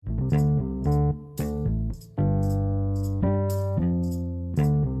Mr.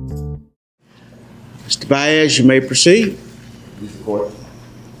 Baez, you may proceed. Please report.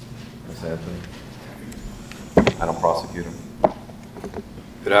 Ms. Anthony. I don't prosecute him.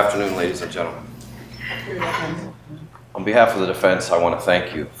 Good afternoon, ladies and gentlemen. On behalf of the defense, I want to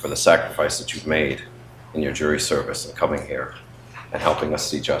thank you for the sacrifice that you've made in your jury service and coming here and helping us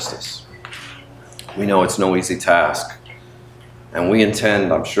see justice. We know it's no easy task, and we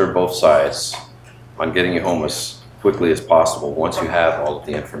intend, I'm sure both sides, on getting you home as quickly as possible once you have all of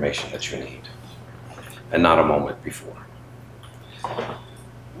the information that you need, and not a moment before.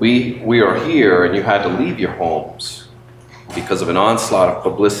 We are here, and you had to leave your homes because of an onslaught of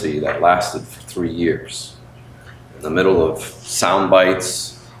publicity that lasted for 3 years. In the middle of sound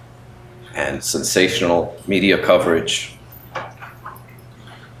bites and sensational media coverage,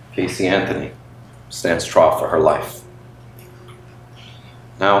 Caylee Anthony stands trial for her life.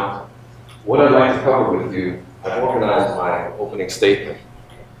 Now, what I'd like to cover with you, I've organized my opening statement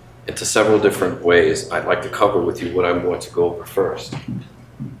into several different ways. I'd like to cover with you what I'm going to go over first.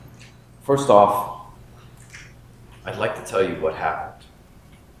 First off, I'd like to tell you what happened.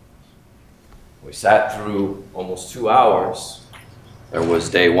 We sat through almost 2 hours. There was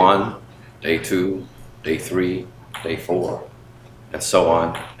day 1, day 2, day 3, day 4, and so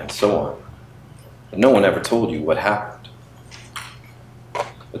on and so on. But no one ever told you what happened.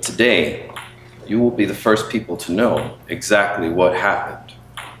 But today, you will be the first people to know exactly what happened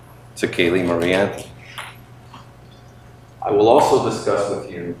to Caylee Marie Anthony. I will also discuss with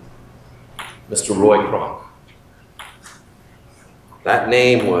you Mr. Roy Kronk. That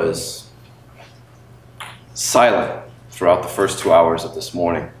name was silent throughout the first 2 hours of this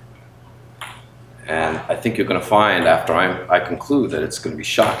morning. And I think you're going to find after I conclude that it's going to be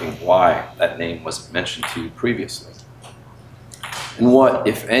shocking why that name wasn't mentioned to you previously. And what,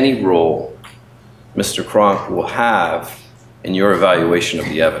 if any, role Mr. Kronk will have in your evaluation of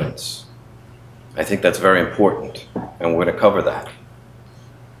the evidence. I think that's very important, and we're going to cover that.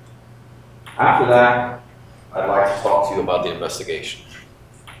 After that, I'd like to talk to you about the investigation.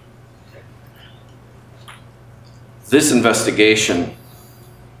 This investigation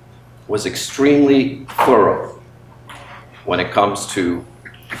was extremely thorough when it comes to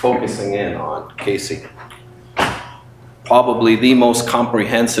focusing in on Caylee. Probably the most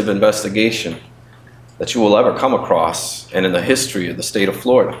comprehensive investigation that you will ever come across and in the history of the state of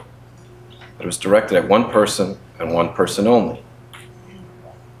Florida. It was directed at one person and one person only.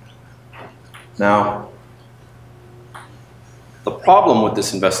 Now, the problem with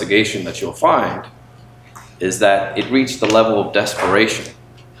this investigation that you'll find is that it reached the level of desperation.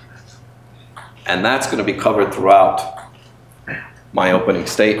 And that's going to be covered throughout my opening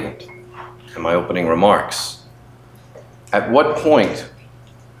statement and my opening remarks. At what point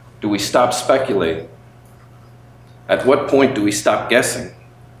do we stop speculating? At what point do we stop guessing?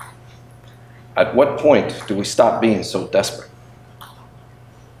 At what point do we stop being so desperate?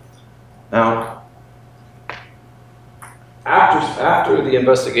 Now, after the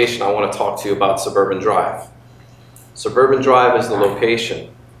investigation, I want to talk to you about Suburban Drive. Suburban Drive is the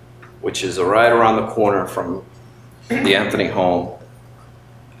location which is right around the corner from the Anthony home,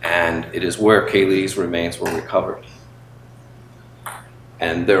 and it is where Caylee's remains were recovered.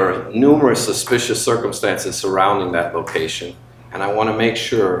 And there are numerous suspicious circumstances surrounding that location, and I want to make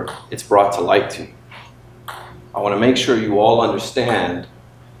sure it's brought to light to you. I want to make sure you all understand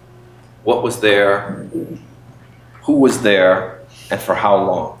what was there, who was there, and for how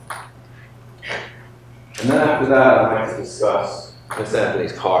long. And then after that, I'd like to discuss Miss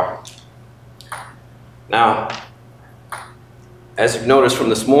Anthony's car. Now, as you've noticed from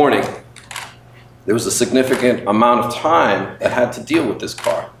this morning, there was a significant amount of time that had to deal with this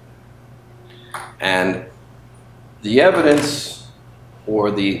car. And the evidence,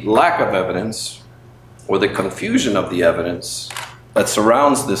 or the lack of evidence, or the confusion of the evidence that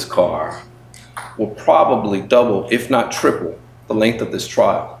surrounds this car will probably double, if not triple, the length of this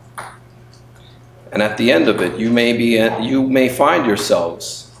trial. And at the end of it, you may find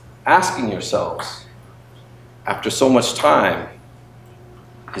yourselves asking yourselves, after so much time,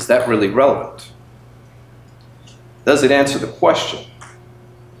 is that really relevant? Does it answer the question?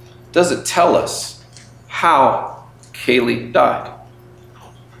 Does it tell us how Caylee died?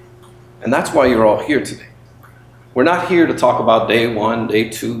 And that's why you're all here today. We're not here to talk about day 1, day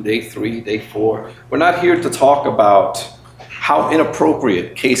 2, day 3, day 4. We're not here to talk about how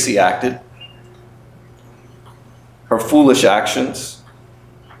inappropriate Caylee acted, her foolish actions.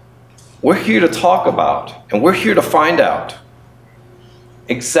 We're here to talk about, and we're here to find out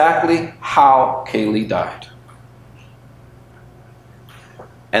exactly how Caylee died.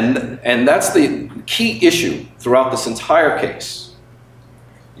 And that's the key issue throughout this entire case.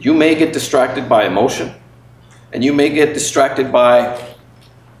 You may get distracted by emotion, and you may get distracted by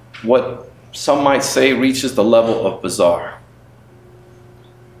what some might say reaches the level of bizarre.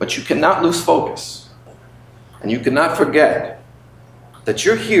 But you cannot lose focus, and you cannot forget that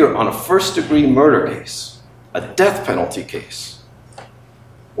you're here on a first-degree murder case, a death penalty case,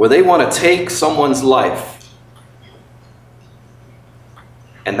 where they want to take someone's life.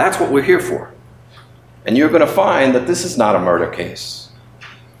 And that's what we're here for. And you're going to find that this is not a murder case.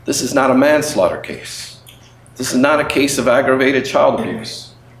 This is not a manslaughter case. This is not a case of aggravated child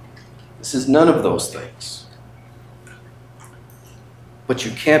abuse. This is none of those things. But you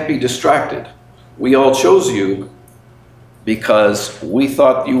can't be distracted. We all chose you because we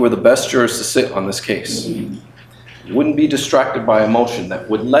thought you were the best jurors to sit on this case. You wouldn't be distracted by emotion that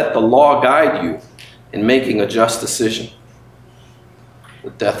would let the law guide you in making a just decision. The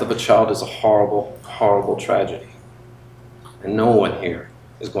death of a child is a horrible, horrible tragedy. And no one here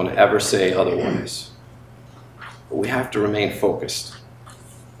is going to ever say otherwise. But we have to remain focused.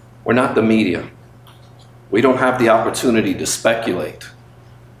 We're not the media. We don't have the opportunity to speculate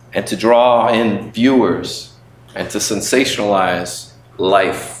and to draw in viewers and to sensationalize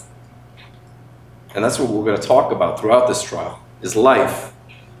life. And that's what we're going to talk about throughout this trial, is life.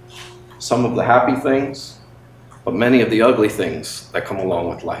 Some of the happy things, but many of the ugly things that come along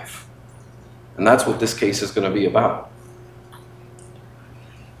with life. And that's what this case is going to be about.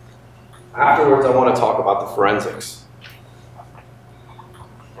 Afterwards, I want to talk about the forensics.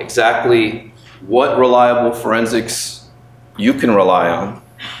 Exactly what reliable forensics you can rely on,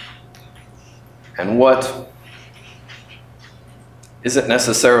 and what isn't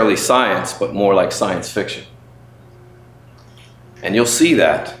necessarily science, but more like science fiction. And you'll see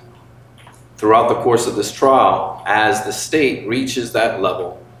that throughout the course of this trial as the state reaches that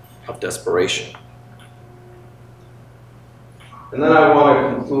level of desperation. And then I want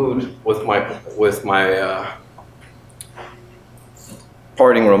to conclude with my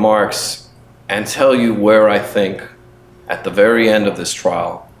parting remarks and tell you where I think at the very end of this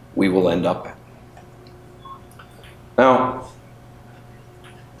trial we will end up at. Now,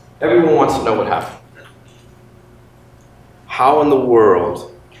 everyone wants to know what happened. How in the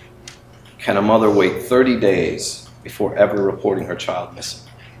world can a mother wait 30 days before ever reporting her child missing?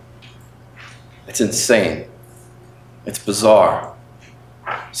 It's insane. It's bizarre.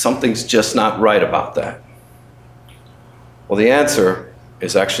 Something's just not right about that. Well, the answer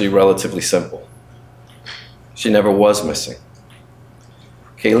is actually relatively simple. She never was missing.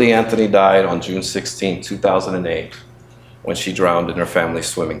 Caylee Anthony died on June 16, 2008, when she drowned in her family's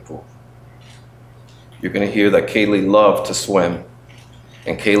swimming pool. You're going to hear that Caylee loved to swim,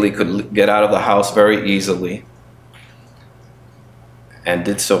 and Caylee could get out of the house very easily, and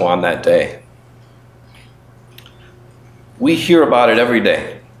did so on that day. We hear about it every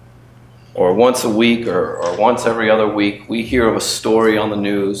day, or once a week, or once every other week. We hear of a story on the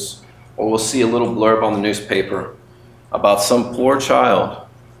news, or we'll see a little blurb on the newspaper about some poor child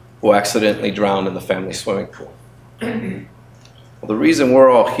who accidentally drowned in the family swimming pool. Well, the reason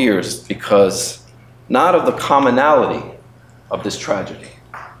we're all here is because not of the commonality of this tragedy.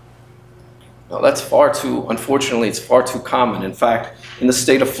 Now, that's unfortunately, it's far too common. In fact, in the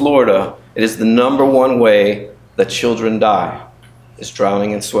state of Florida, it is the #1 way that children die, is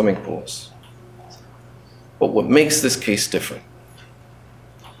drowning in swimming pools. But what makes this case different,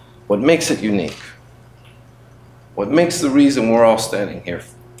 what makes it unique, what makes the reason we're all standing here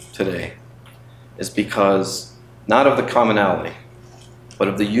today is because not of the commonality, but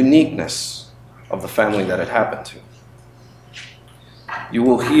of the uniqueness of the family that it happened to. You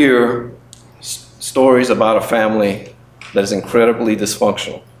will hear stories about a family that is incredibly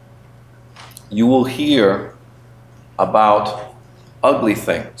dysfunctional. You will hear about ugly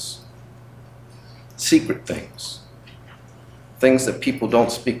things, secret things, things that people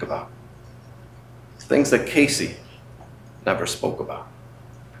don't speak about, things that Casey never spoke about.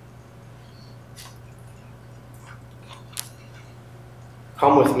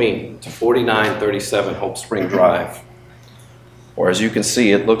 Come with me to 4937 Hope Spring Drive, or as you can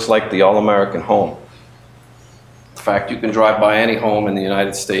see, it looks like the all-American home. In fact, you can drive by any home in the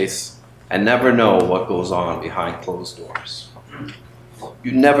United States and never know what goes on behind closed doors.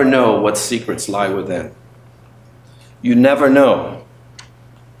 You never know what secrets lie within. You never know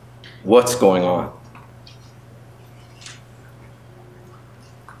what's going on.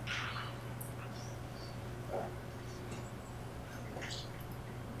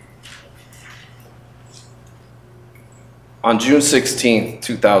 On June 16,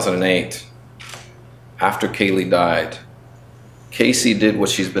 2008, after Caylee died, Caylee did what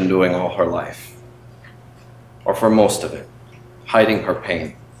she's been doing all her life, or for most of it, hiding her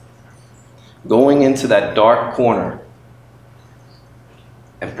pain. Going into that dark corner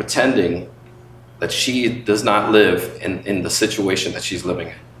and pretending that she does not live in the situation that she's living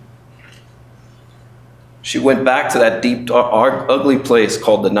in. She went back to that deep, dark, ugly place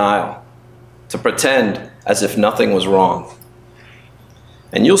called denial to pretend as if nothing was wrong.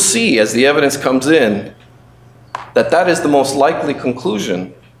 And you'll see as the evidence comes in that that is the most likely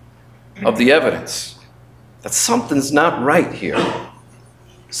conclusion of the evidence, that something's not right here.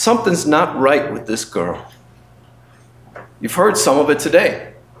 Something's not right with this girl. You've heard some of it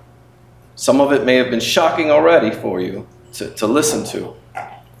today. Some of it may have been shocking already for you to listen to.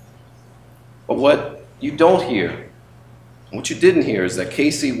 But what you don't hear, what you didn't hear, is that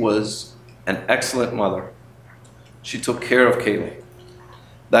Caylee was an excellent mother. She took care of Caylee.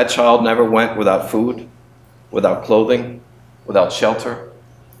 That child never went without food, without clothing, without shelter.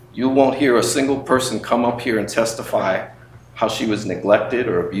 You won't hear a single person come up here and testify how she was neglected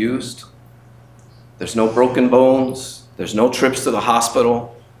or abused. There's no broken bones. There's no trips to the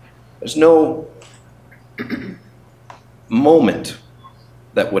hospital. There's no moment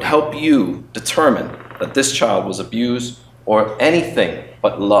that would help you determine that this child was abused or anything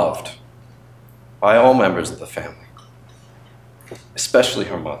but loved by all members of the family, especially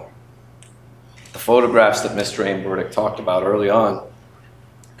her mother. The photographs that Mr. Burdick talked about early on,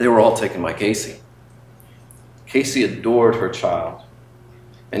 they were all taken by Caylee. Caylee adored her child.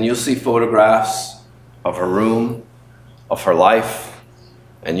 And you'll see photographs of her room, of her life,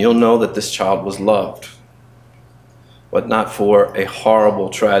 and you'll know that this child was loved, but not for a horrible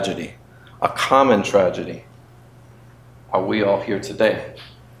tragedy, a common tragedy. Are we all here today?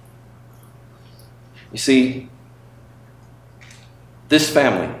 You see, this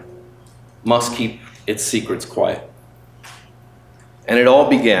family must keep its secrets quiet. And it all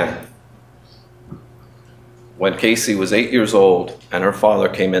began when Caylee was 8 years old and her father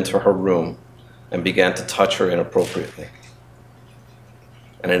came into her room and began to touch her inappropriately.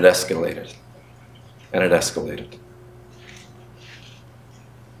 And it escalated. And it escalated.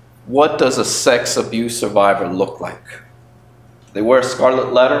 What does a sex abuse survivor look like? They wear a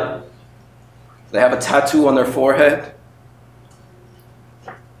scarlet letter. They have a tattoo on their forehead.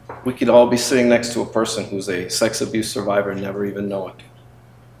 We could all be sitting next to a person who's a sex abuse survivor and never even know it.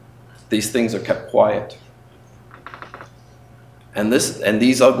 These things are kept quiet. And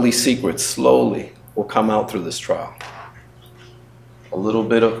these ugly secrets slowly will come out through this trial. A little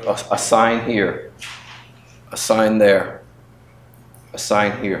bit of a sign here, a sign there, a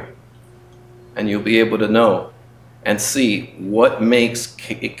sign here. And you'll be able to know and see what makes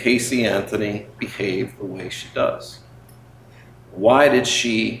Caylee Anthony behave the way she does. Why did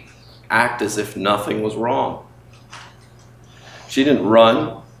she act as if nothing was wrong? She didn't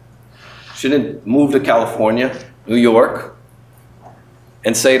run. She didn't move to California, New York,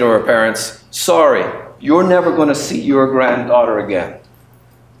 and say to her parents, sorry, you're never going to see your granddaughter again.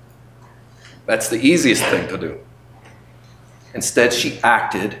 That's the easiest thing to do. Instead, she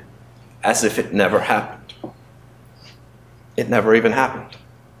acted as if it never happened. It never even happened.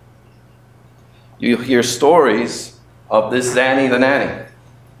 You hear stories of this Zanny the nanny.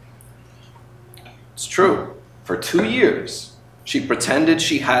 It's true. For 2 years, she pretended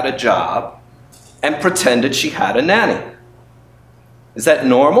she had a job and pretended she had a nanny. Is that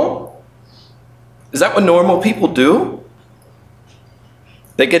normal? Is that what normal people do?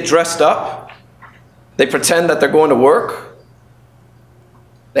 They get dressed up. They pretend that they're going to work.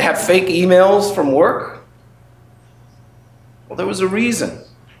 They have fake emails from work. Well, there was a reason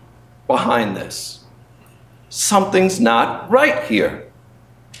behind this. Something's not right here.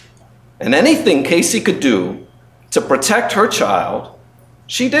 And anything Caylee could do to protect her child,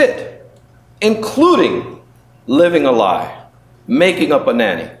 she did, including living a lie, making up a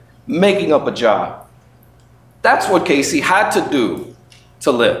nanny, making up a job. That's what Caylee had to do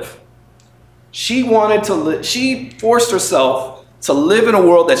to live. She wanted to live. She forced herself to live in a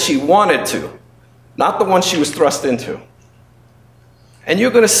world that she wanted to, not the one she was thrust into. And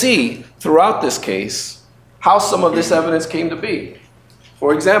you're going to see throughout this case how some of this evidence came to be.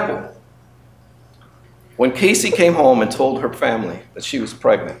 For example, when Caylee came home and told her family that she was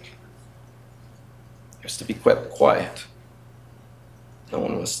pregnant, it was to be kept quiet. No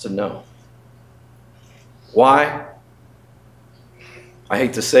one was to know. Why? I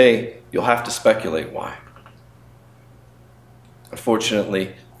hate to say, you'll have to speculate why.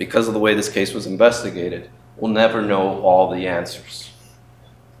 Unfortunately, because of the way this case was investigated, we'll never know all the answers.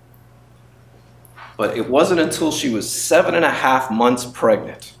 But it wasn't until she was 7.5 months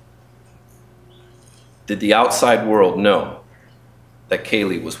pregnant did the outside world know that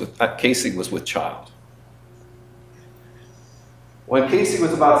Casey was with child. When Casey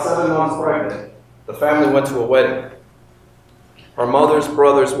was about 7 months pregnant, the family went to a wedding. Her mother's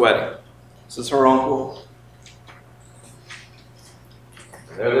brother's wedding. This is her uncle.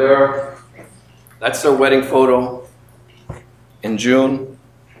 They're there. That's their wedding photo. In June,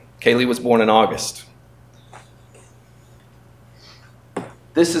 Caylee was born in August.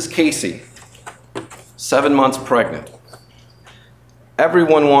 This is Casey, 7 months pregnant.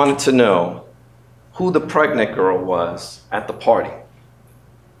 Everyone wanted to know who the pregnant girl was at the party.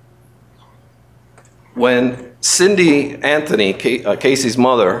 When Cindy Anthony, Casey's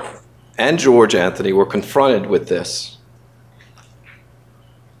mother, and George Anthony were confronted with this,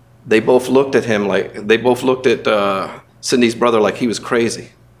 they both looked at Cindy's brother like he was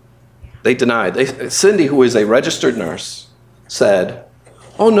crazy. They denied. Cindy, who is a registered nurse, said,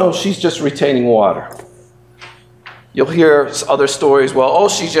 "Oh no, she's just retaining water." You'll hear other stories, well, oh,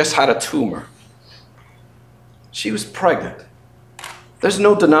 she just had a tumor. She was pregnant. There's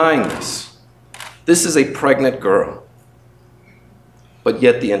no denying this. This is a pregnant girl. But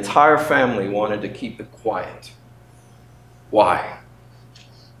yet the entire family wanted to keep it quiet. Why?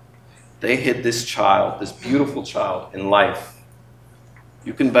 They hid this child, this beautiful child, in life.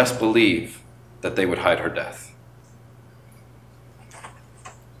 You can best believe that they would hide her death.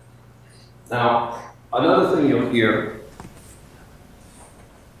 Now, another thing you'll hear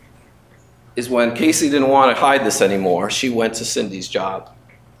is when Casey didn't want to hide this anymore, she went to Cindy's job.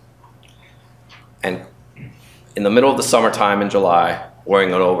 And in the middle of the summertime in July,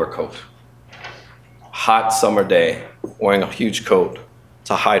 wearing an overcoat. Hot summer day, wearing a huge coat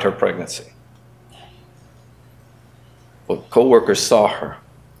to hide her pregnancy. When co-workers saw her,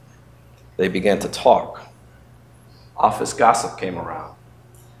 they began to talk. Office gossip came around.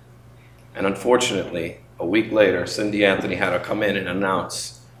 And unfortunately, a week later, Cindy Anthony had her come in and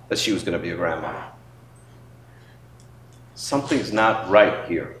announce that she was going to be a grandmother. Something's not right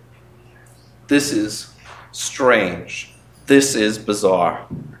here. This is strange. This is bizarre.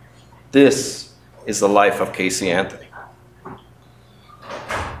 This is the life of Casey Anthony.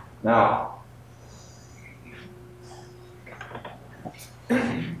 Now,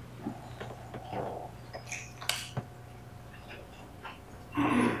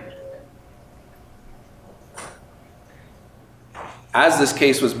 as this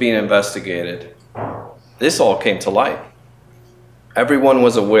case was being investigated, this all came to light. Everyone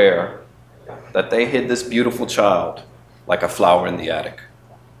was aware that they hid this beautiful child like a flower in the attic.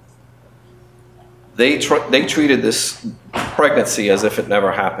 They treated this pregnancy as if it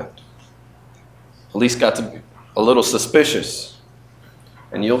never happened. Police got to be a little suspicious,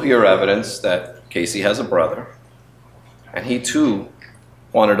 and you'll hear evidence that Casey has a brother, and he too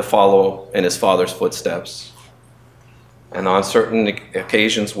wanted to follow in his father's footsteps. And on certain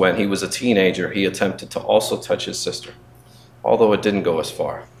occasions when he was a teenager, he attempted to also touch his sister, although it didn't go as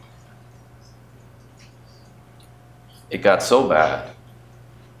far. It got so bad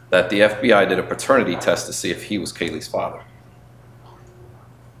that the FBI did a paternity test to see if he was Caylee's father.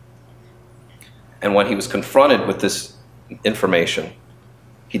 And when he was confronted with this information,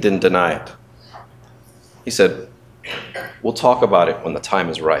 he didn't deny it. He said, "We'll talk about it when the time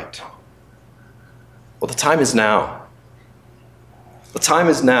is right." Well, the time is now. The time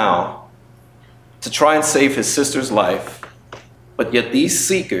is now to try and save his sister's life, but yet these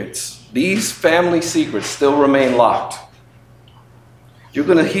secrets, these family secrets, still remain locked. You're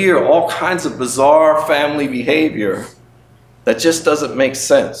going to hear all kinds of bizarre family behavior that just doesn't make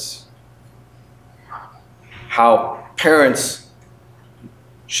sense. How parents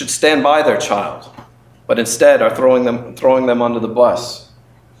should stand by their child, but instead are throwing them under the bus,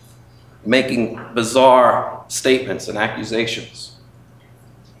 making bizarre statements and accusations.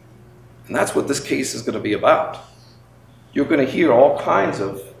 And that's what this case is going to be about. You're going to hear all kinds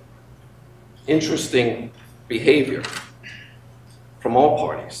of interesting behavior from all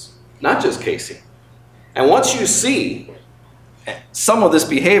parties, not just Casey. And once you see some of this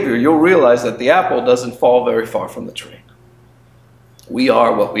behavior, you'll realize that the apple doesn't fall very far from the tree. We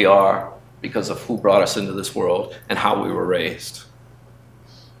are what we are because of who brought us into this world and how we were raised.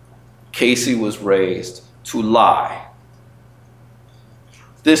 Casey was raised to lie.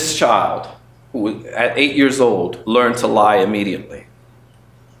 This child, who at 8 years old, learned to lie immediately.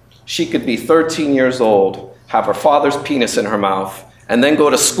 She could be 13 years old, have her father's penis in her mouth, and then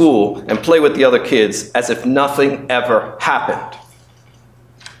go to school and play with the other kids as if nothing ever happened.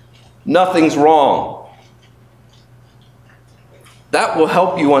 Nothing's wrong. That will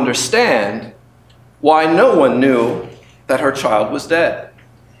help you understand why no one knew that her child was dead.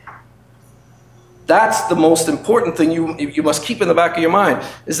 That's the most important thing you must keep in the back of your mind,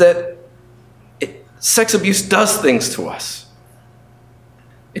 is that sex abuse does things to us.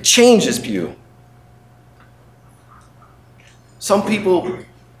 It changes you. Some people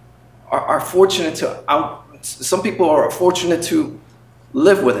are fortunate to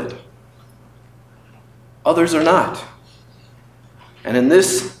live with it. Others are not. And in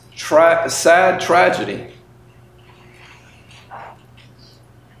this sad tragedy,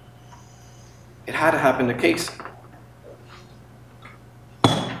 it had to happen to Caylee.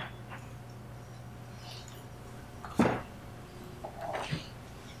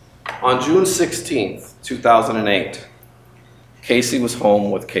 On June 16th, 2008, Caylee was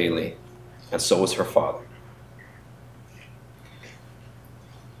home with Caylee, and so was her father.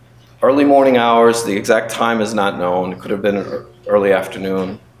 Early morning hours, the exact time is not known. It could have been early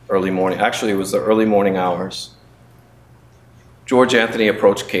afternoon, early morning. Actually, it was the early morning hours. George Anthony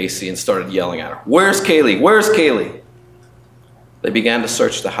approached Caylee and started yelling at her. "Where's Caylee? Where's Caylee?" They began to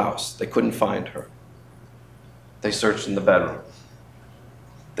search the house. They couldn't find her. They searched in the bedroom.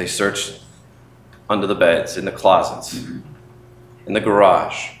 They searched under the beds, in the closets, in the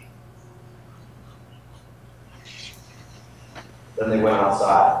garage. Then they went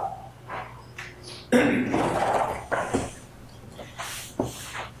outside.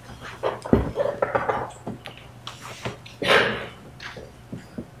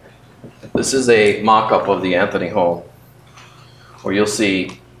 This is a mock-up of the Anthony home, where you'll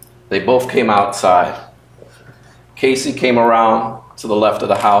see they both came outside. Caylee came around to the left of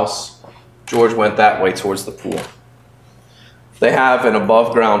the house. George went that way towards the pool. They have an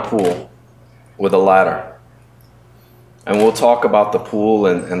above-ground pool with a ladder. And we'll talk about the pool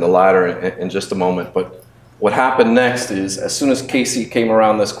and the ladder in just a moment. But what happened next is, as soon as Caylee came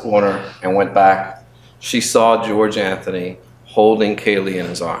around this corner and went back, she saw George Anthony holding Caylee in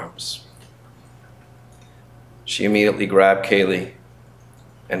his arms. She immediately grabbed Caylee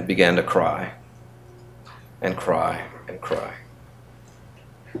and began to cry and cry and cry.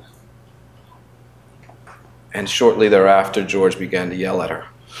 And shortly thereafter, George began to yell at her.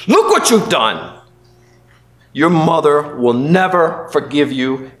 "Look what you've done! Your mother will never forgive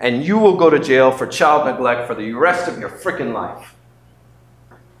you, and you will go to jail for child neglect for the rest of your freaking life."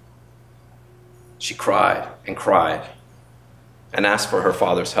 She cried and asked for her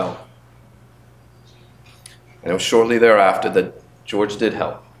father's help. And it was shortly thereafter that George did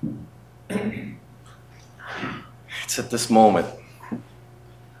help. It's at this moment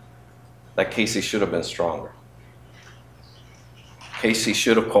that Caylee should have been stronger. Caylee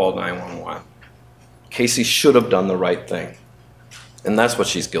should have called 911. Caylee should have done the right thing. And that's what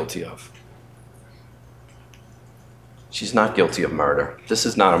she's guilty of. She's not guilty of murder. This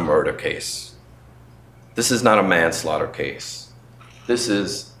is not a murder case. This is not a manslaughter case. This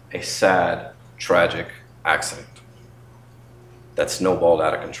is a sad, tragic accident that snowballed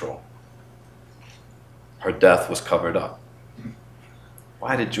out of control. Her death was covered up.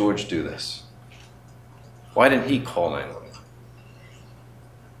 Why did George do this? Why didn't he call 911?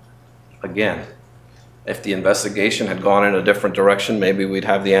 Again, if the investigation had gone in a different direction, maybe we'd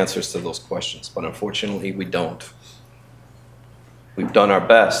have the answers to those questions, but unfortunately we don't. We've done our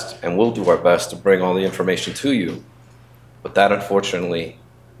best, and we'll do our best to bring all the information to you, but that unfortunately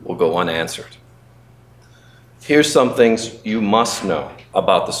will go unanswered. Here's some things you must know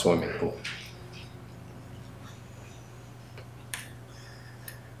about the swimming pool.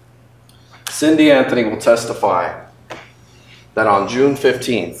 Cindy Anthony will testify that on June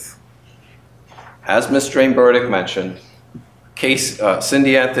 15th, as Ms. Drain Burdick mentioned,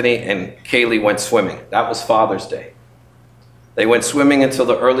 Cindy Anthony and Caylee went swimming. That was Father's Day. They went swimming until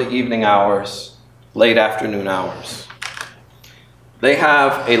the early evening hours, late afternoon hours. They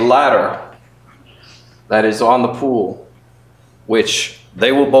have a ladder that is on the pool, which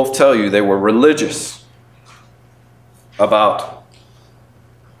they will both tell you they were religious about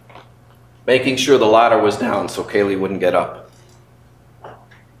making sure the ladder was down so Caylee wouldn't get up.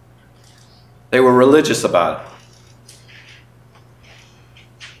 They were religious about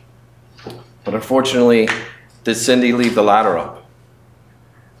it. But unfortunately, did Cindy leave the ladder up?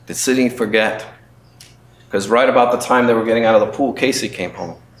 Did Cindy forget? Because right about the time they were getting out of the pool, Caylee came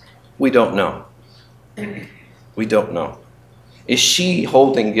home. We don't know. We don't know. Is she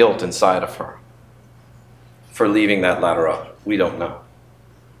holding guilt inside of her for leaving that ladder up? We don't know.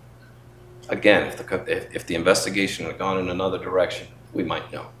 Again, if the investigation had gone in another direction, we might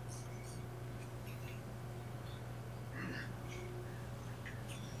know.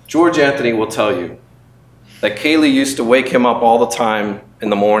 George Anthony will tell you that Caylee used to wake him up all the time in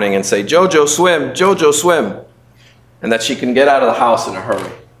the morning and say, "Jojo, swim, Jojo, swim," and that she can get out of the house in a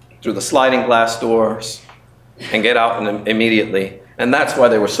hurry. through the sliding glass doors and get out immediately. And that's why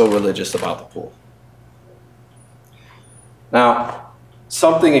they were so religious about the pool. Now,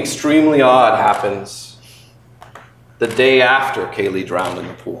 something extremely odd happens the day after Caylee drowned in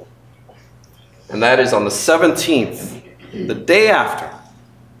the pool. And that is on the 17th, the day after,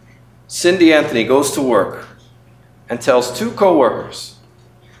 Cindy Anthony goes to work and tells 2 coworkers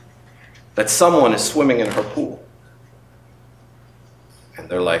that someone is swimming in her pool. And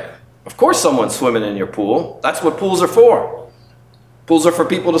they're like, of course someone's swimming in your pool. That's what pools are for. Pools are for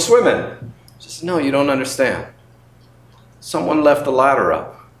people to swim in. She says, no, you don't understand. Someone left the ladder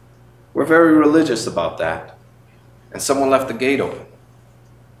up. We're very religious about that. And someone left the gate open.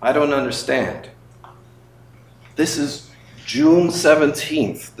 I don't understand. This is June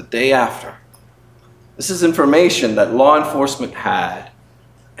 17th, the day after. This is information that law enforcement had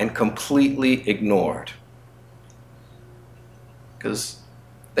and completely ignored because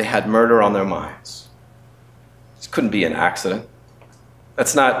they had murder on their minds. This couldn't be an accident.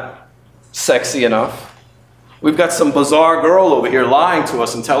 That's not sexy enough. We've got some bizarre girl over here lying to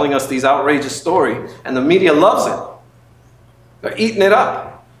us and telling us these outrageous stories, and the media loves it. They're eating it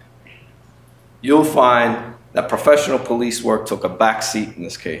up. You'll find that professional police work took a back seat in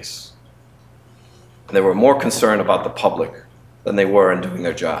this case. And they were more concerned about the public than they were in doing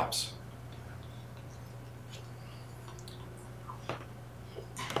their jobs.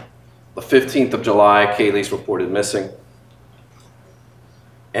 The 15th of July, Caylee's reported missing.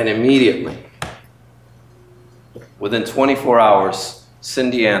 And immediately, within 24 hours,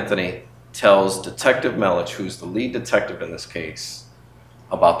 Cindy Anthony tells Detective Melich, who's the lead detective in this case,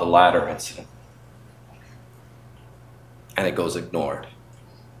 about the ladder incident. And it goes ignored.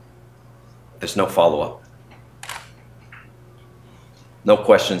 There's no follow-up. No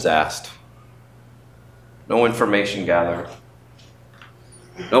questions asked. No information gathered.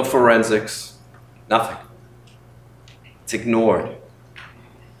 No forensics. Nothing. It's ignored.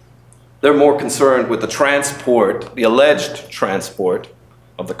 They're more concerned with the transport, the alleged transport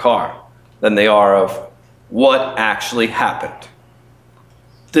of the car, than they are of what actually happened.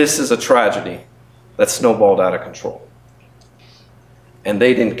 This is a tragedy that snowballed out of control. And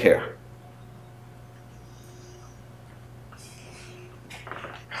they didn't care.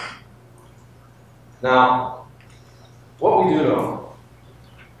 Now, what we do know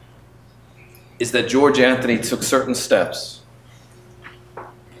is that George Anthony took certain steps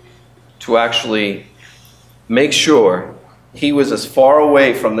to actually make sure he was as far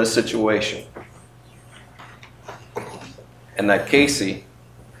away from this situation and that Caylee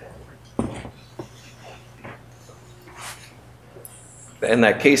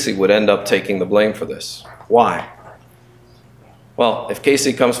would end up taking the blame for this. Why? Well, if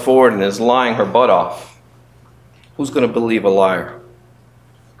Caylee comes forward and is lying her butt off, who's going to believe a liar?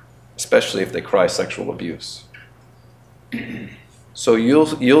 Especially if they cry sexual abuse. So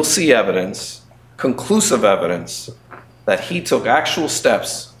you'll see evidence, conclusive evidence, that he took actual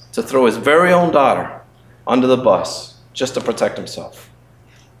steps to throw his very own daughter under the bus just to protect himself.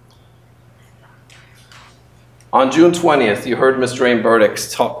 On June 20th, you heard Ms. Drain Burdick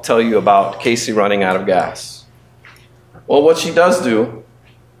tell you about Caylee running out of gas. Well, what she does do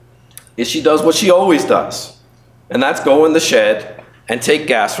is she does what she always does, and that's go in the shed and take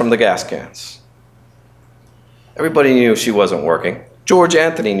gas from the gas cans. Everybody knew she wasn't working. George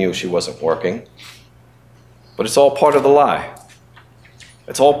Anthony knew she wasn't working. But it's all part of the lie.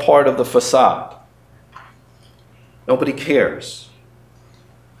 It's all part of the facade. Nobody cares.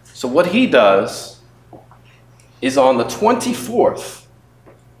 So what he does is on the 24th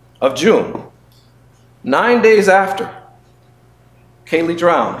of June, 9 days after Caylee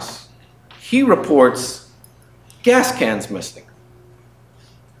drowns, he reports gas cans missing.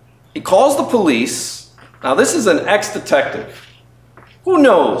 He calls the police. Now this is an ex-detective. Who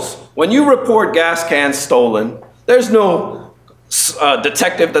knows? When you report gas cans stolen, there's no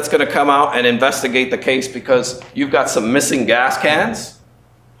detective that's going to come out and investigate the case because you've got some missing gas cans.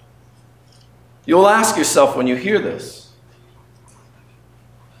 You'll ask yourself when you hear this,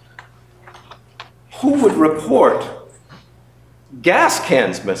 who would report gas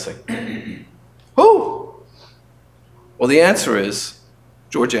cans missing? Who? Well, the answer is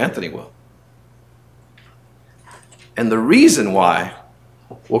George Anthony will. And the reason why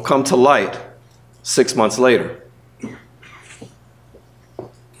will come to light 6 months later.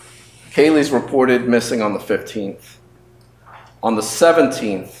 Caylee's reported missing on the 15th. On the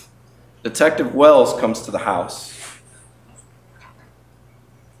 17th, Detective Wells comes to the house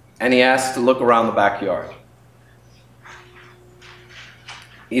and he asks to look around the backyard.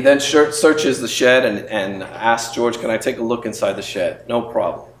 He then searches the shed and asks George, can I take a look inside the shed? No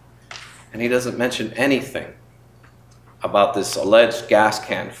problem. And he doesn't mention anything about this alleged gas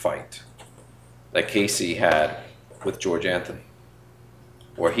can fight that Casey had with George Anthony,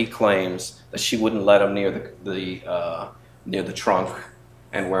 where he claims that she wouldn't let him near the trunk,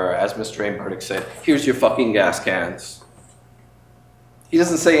 and where, as Mr. Aimberdick said, here's your fucking gas cans. He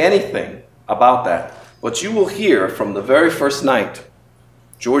doesn't say anything about that. But you will hear from the very first night,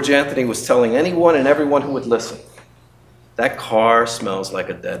 George Anthony was telling anyone and everyone who would listen, that car smells like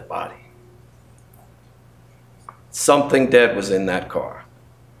a dead body. Something dead was in that car.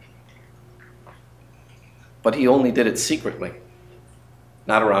 But he only did it secretly,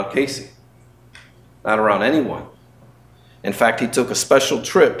 not around Casey, not around anyone. In fact, he took a special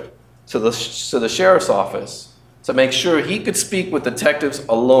trip to the sheriff's office to make sure he could speak with detectives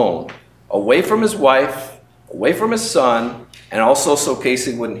alone, away from his wife, away from his son, and also so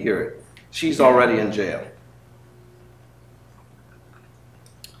Casey wouldn't hear it. She's already in jail.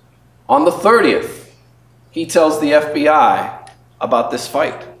 On the 30th, he tells the FBI about this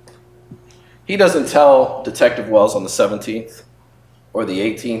fight. He doesn't tell Detective Wells on the 17th, or the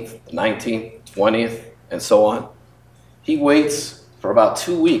 18th, the 19th, 20th, and so on. He waits for about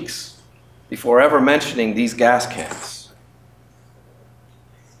 2 weeks before ever mentioning these gas cans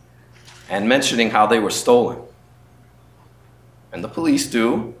and mentioning how they were stolen. And the police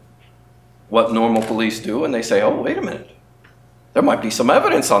do what normal police do, and they say, oh, wait a minute. There might be some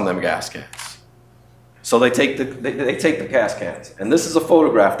evidence on them gas cans. So they take the gas cans. And this is a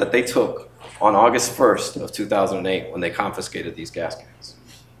photograph that they took on August 1st of 2008 when they confiscated these gas cans.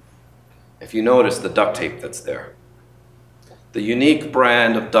 If you notice the duct tape that's there, the unique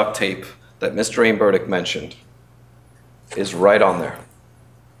brand of duct tape that Mr. Aimberdick mentioned is right on there.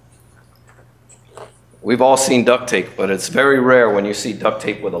 We've all seen duct tape, but it's very rare when you see duct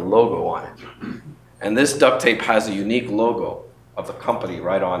tape with a logo on it. And this duct tape has a unique logo of the company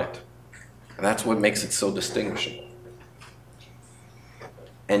right on it. And that's what makes it so distinguishable.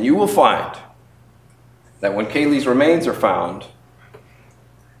 And you will find that when Caylee's remains are found,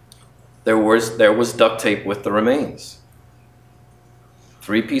 there was duct tape with the remains.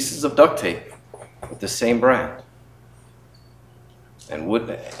 3 pieces of duct tape with the same brand.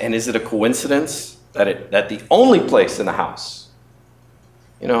 And is it a coincidence that the only place in the house,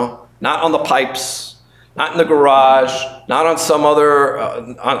 not on the pipes, not in the garage, not on some other,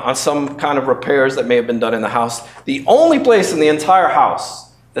 on some kind of repairs that may have been done in the house, the only place in the entire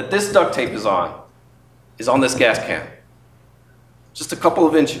house that this duct tape is on this gas can. Just a couple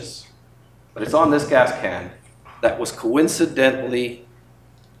of inches, but it's on this gas can that was coincidentally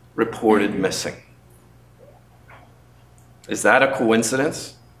reported missing. Is that a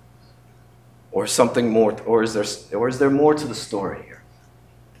coincidence? Or something more, or is there more to the story here?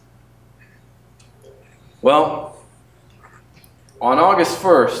 Well, on August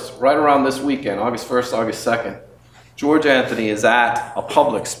 1st, right around this weekend, August 1st, August 2nd, George Anthony is at a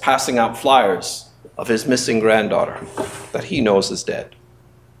Publix passing out flyers of his missing granddaughter that he knows is dead.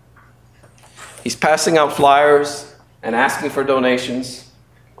 He's passing out flyers and asking for donations,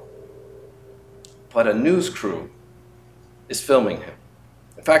 but a news crew is filming him.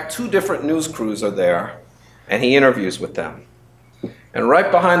 In fact, 2 different news crews are there, and he interviews with them. And right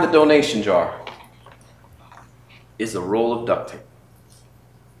behind the donation jar is a roll of duct tape.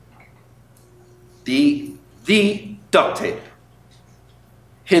 The duct tape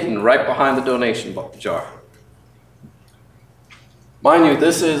hidden right behind the donation jar. Mind you,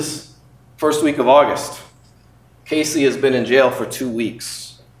 this is first week of August. Casey has been in jail for 2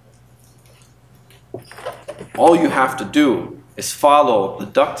 weeks. All you have to do is follow the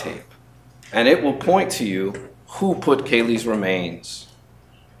duct tape, and it will point to you who put Caylee's remains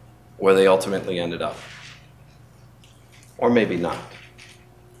where they ultimately ended up. Or maybe not.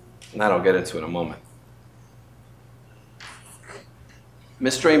 And that I'll get into in a moment.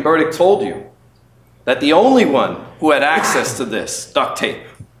 Mr. Aimberdick told you that the only one who had access to this duct tape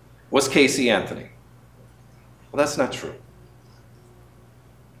was Casey Anthony. Well, that's not true.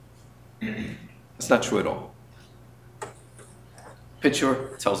 That's not true at all.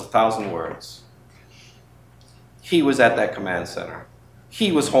 Picture tells 1,000 words. He was at that command center.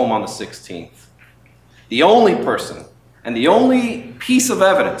 He was home on the 16th. The only person and the only piece of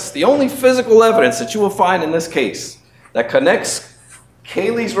evidence, the only physical evidence that you will find in this case that connects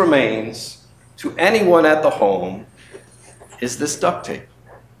Caylee's remains to anyone at the home is this duct tape.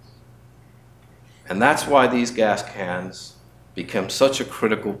 And that's why these gas cans become such a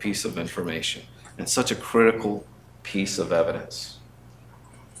critical piece of information and such a critical piece of evidence.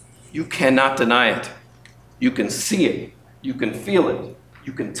 You cannot deny it. You can see it. You can feel it.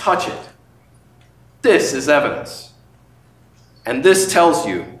 You can touch it. This is evidence. And this tells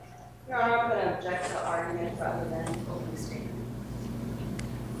you Your Honor, I'm going to object to the argument rather than opening statement.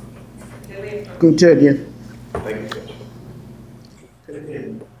 Continue. Thank you,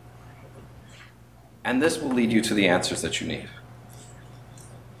 Judge. And this will lead you to the answers that you need.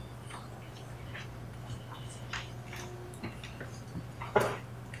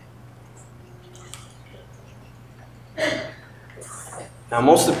 Now,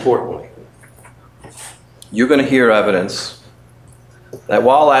 most importantly, you're going to hear evidence that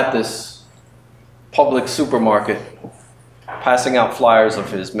while at this public supermarket passing out flyers of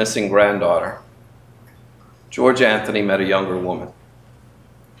his missing granddaughter, George Anthony met a younger woman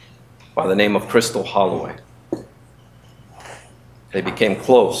by the name of Crystal Holloway. They became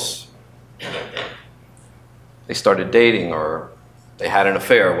close. They started dating, or they had an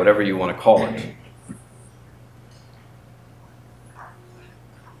affair, whatever you want to call it.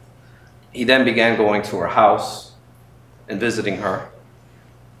 He then began going to her house and visiting her.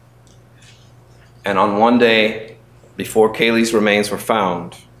 And on one day, before Caylee's remains were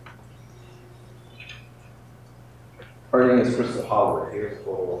found, her name is Crystal Holloway. Here's a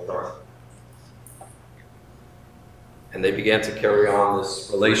photo of her. And they began to carry on this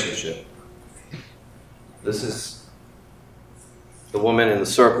relationship. This is the woman in the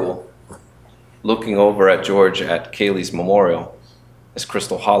circle looking over at George at Caylee's memorial is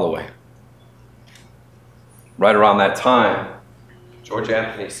Crystal Holloway. Right around that time, George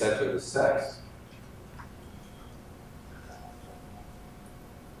Anthony sent her this text.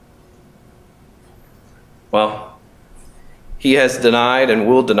 Well, he has denied and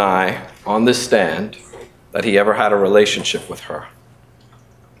will deny on this stand that he ever had a relationship with her.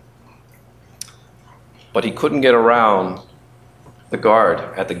 But he couldn't get around the guard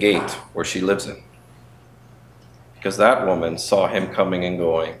at the gate where she lives in, because that woman saw him coming and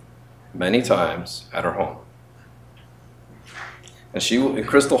going many times at her home. And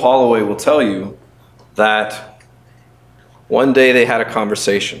Crystal Holloway will tell you that one day they had a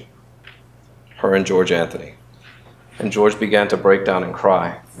conversation, her and George Anthony. And George began to break down and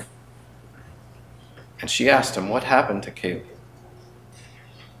cry. And she asked him, what happened to Caylee?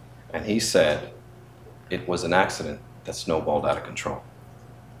 And he said, it was an accident that snowballed out of control.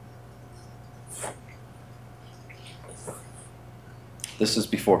 This is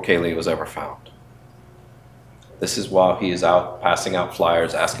before Caylee was ever found. This is while he is out passing out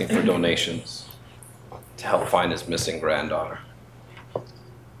flyers, asking for donations to help find his missing granddaughter.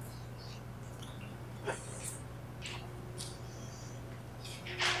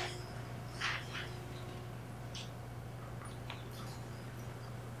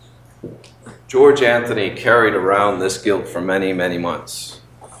 George Anthony carried around this guilt for many, many months.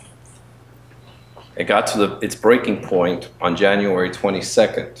 It got to its breaking point on January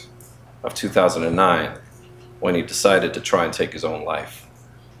 22nd of 2009, when he decided to try and take his own life.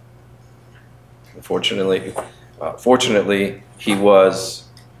 Fortunately, he was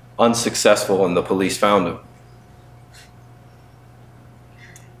unsuccessful and the police found him.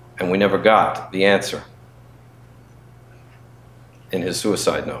 And we never got the answer in his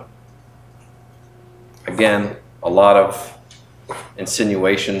suicide note. Again, a lot of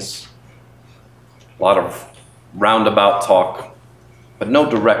insinuations, a lot of roundabout talk, but no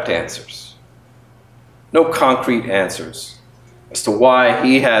direct answers. No concrete answers as to why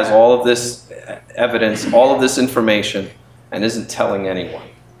he has all of this evidence, all of this information, and isn't telling anyone.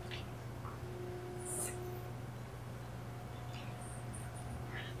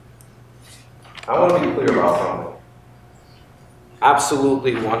 I want to be clear about something.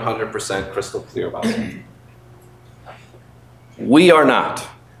 Absolutely 100% crystal clear about something. We are not,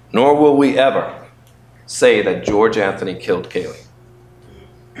 nor will we ever, say that George Anthony killed Caylee,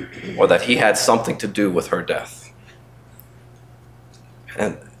 or that he had something to do with her death.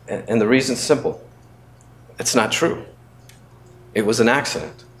 And the reason's simple. It's not true. It was an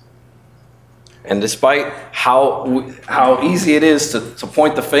accident. And despite how easy it is to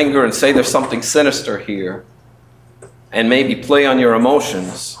point the finger and say there's something sinister here, and maybe play on your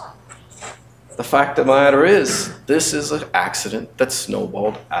emotions, the fact of the matter is, this is an accident that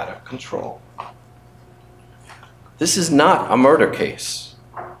snowballed out of control. This is not a murder case.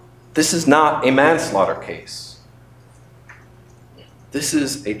 This is not a manslaughter case. This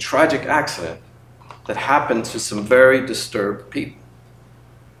is a tragic accident that happened to some very disturbed people.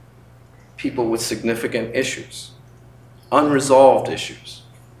 People with significant issues, unresolved issues,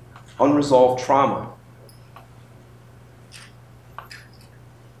 unresolved trauma.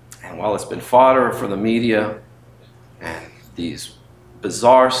 And while it's been fodder for the media, and these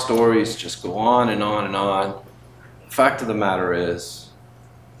bizarre stories just go on and on and on, the fact of the matter is,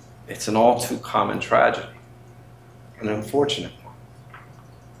 it's an all too common tragedy, an unfortunate one.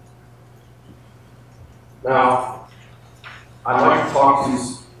 Now, I'd like to talk to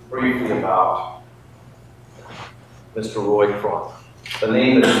you briefly about Mr. Roy Cronk, the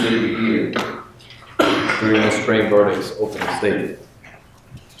name that did reveal during the spring verdict's opening statement.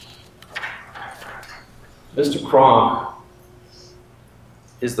 Mr. Cronk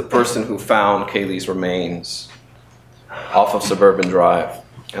is the person who found Caylee's remains off of Suburban Drive.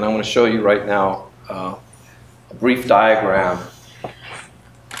 And I'm going to show you right now a brief diagram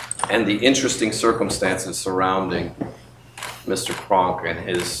and the interesting circumstances surrounding Mr. Cronk and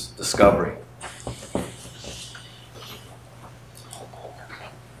his discovery.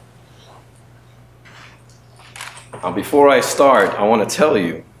 Now, before I start, I want to tell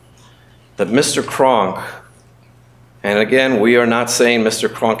you that Mr. Cronk, and again, we are not saying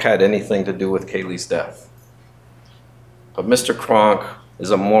Mr. Cronk had anything to do with Caylee's death, but Mr. Cronk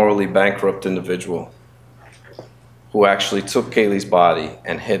is a morally bankrupt individual who actually took Caylee's body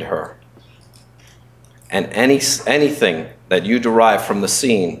and hid her. And anything that you derive from the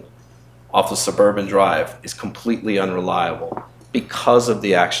scene off the Suburban Drive is completely unreliable because of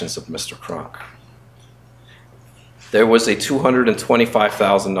the actions of Mr. Cronk. There was a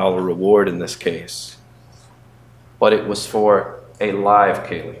 $225,000 reward in this case, but it was for a live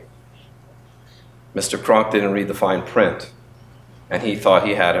Caylee. Mr. Cronk didn't read the fine print, and he thought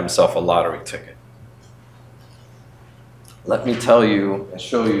he had himself a lottery ticket. Let me tell you and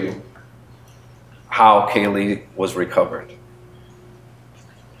show you how Caylee was recovered.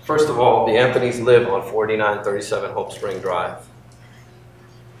 First of all, the Anthonys live on 4937 Hope Spring Drive.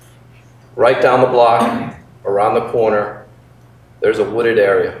 Right down the block, around the corner, there's a wooded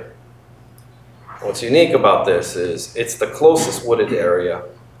area. What's unique about this is it's the closest wooded area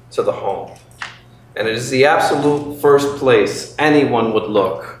to the home. And it is the absolute first place anyone would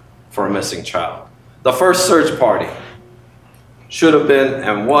look for a missing child. The first search party should have been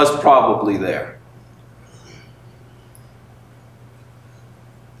and was probably there.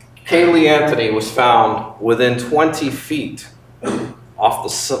 Caylee Anthony was found within 20 feet off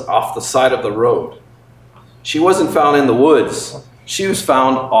the side of the road. She wasn't found in the woods. She was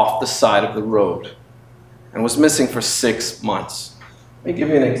found off the side of the road and was missing for 6 months. Let me give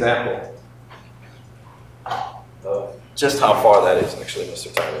you an example of just how far that is, actually,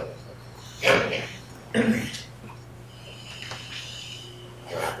 Mr. Tyler.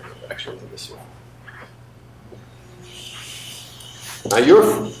 Actually, this way. Now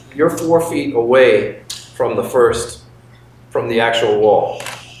you're 4 feet away from the actual wall.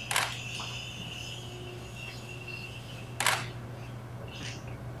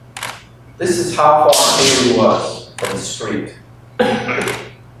 This is how far Caylee was from the street,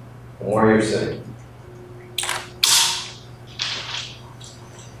 from where you're sitting.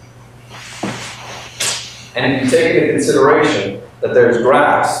 And if you take into consideration that there's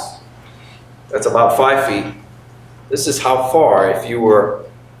grass that's about 5 feet, this is how far, if you were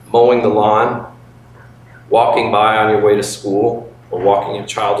mowing the lawn, walking by on your way to school, or walking your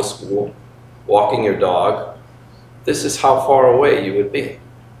child to school, walking your dog, this is how far away you would be.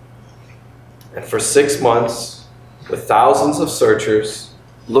 And for 6 months, with thousands of searchers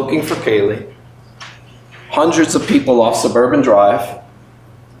looking for Caylee, hundreds of people off Suburban Drive,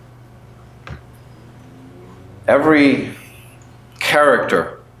 every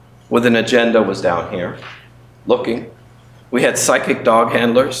character with an agenda was down here looking. We had psychic dog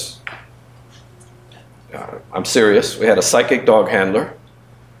handlers. I'm serious. We had a psychic dog handler.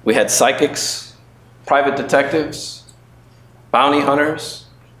 We had psychics, private detectives, bounty hunters,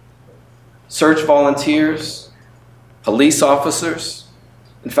 search volunteers, police officers.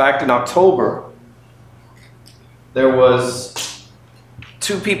 In fact, in October, there was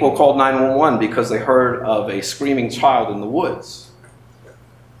 2 people called 911 because they heard of a screaming child in the woods.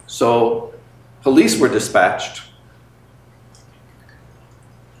 So police were dispatched.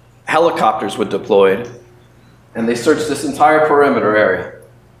 Helicopters were deployed, and they searched this entire perimeter area.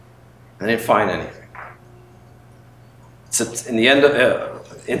 They didn't find anything.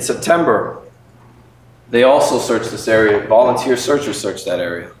 In September, they also searched this area. Volunteer searchers searched that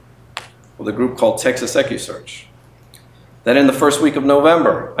area with a group called Texas EcuSearch. Then in the first week of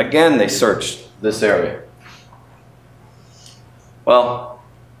November, again, they searched this area. Well,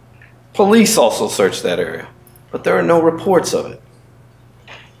 police also searched that area, but there are no reports of it.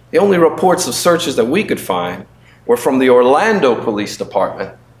 The only reports of searches that we could find were from the Orlando Police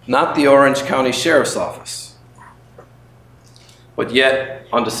Department, not the Orange County Sheriff's Office. But yet,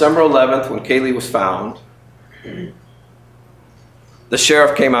 on December 11th, when Caylee was found, the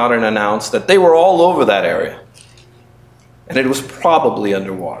sheriff came out and announced that they were all over that area, and it was probably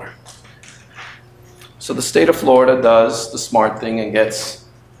underwater. So the state of Florida does the smart thing and gets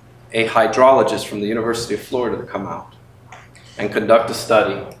a hydrologist from the University of Florida to come out and conduct a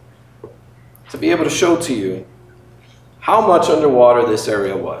study to be able to show to you how much underwater this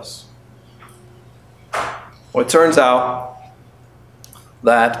area was. Well, it turns out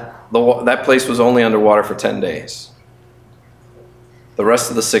that that place was only underwater for 10 days. The rest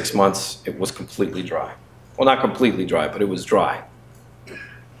of the 6 months, it was completely dry. Well, not completely dry, but it was dry.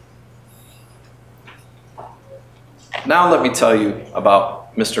 Now let me tell you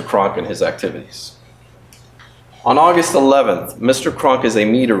about Mr. Kronk and his activities. On August 11th, Mr. Kronk is a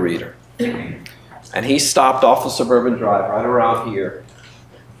meter reader, and he stopped off a suburban drive right around here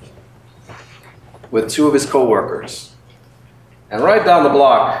with 2 of his co-workers. And right down the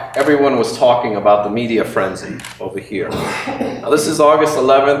block, everyone was talking about the media frenzy over here. Now, this is August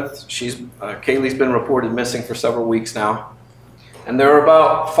 11th. Caylee's been reported missing for several weeks now. And there are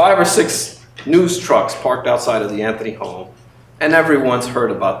about 5 or 6 news trucks parked outside of the Anthony home, and everyone's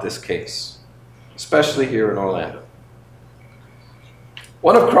heard about this case, especially here in Orlando.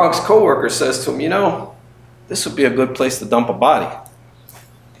 One of Kronk's co-workers says to him, you know, this would be a good place to dump a body.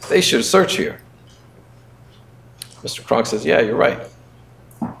 They should search here. Mr. Kronk says, yeah, you're right.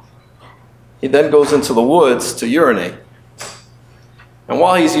 He then goes into the woods to urinate. And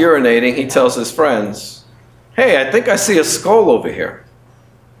while he's urinating, he tells his friends, hey, I think I see a skull over here.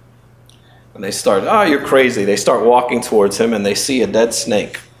 And they start, oh, you're crazy. They start walking towards him, and they see a dead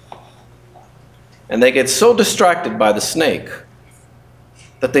snake. And they get so distracted by the snake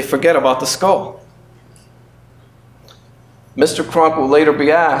that they forget about the skull. Mr. Kronk will later be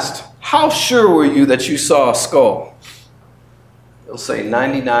asked, how sure were you that you saw a skull? He'll say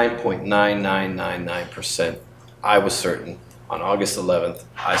 99.9999%. I was certain on August 11th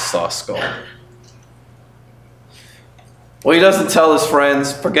I saw a skull. Well, he doesn't tell his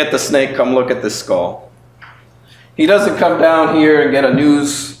friends, forget the snake, come look at this skull. He doesn't come down here and get a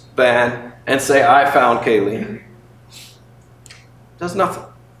news van and say, I found Caylee. Does nothing.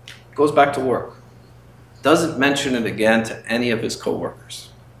 Goes back to work. Doesn't mention it again to any of his co-workers.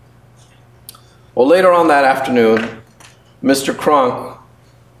 Well, later on that afternoon, Mr. Kronk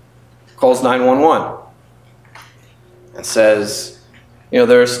calls 911 and says, you know,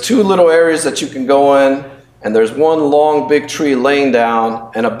 there's 2 little areas that you can go in, and there's one long big tree laying down,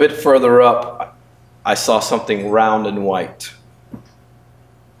 and a bit further up, I saw something round and white.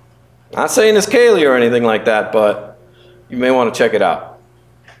 Not saying it's Caylee or anything like that, but you may want to check it out.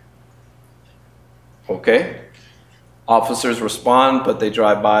 Okay? Officers respond, but they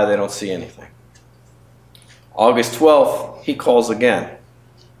drive by, they don't see anything. August 12th, he calls again.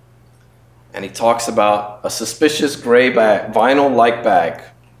 And he talks about a suspicious gray bag, vinyl-like bag.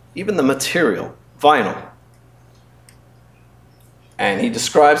 Even the material, vinyl. And he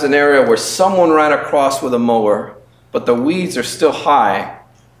describes an area where someone ran across with a mower, but the weeds are still high,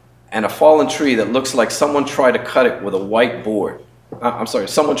 and a fallen tree that looks like someone tried to cut it with a white board.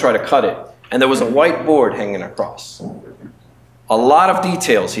 Someone tried to cut it, and there was a white board hanging across. A lot of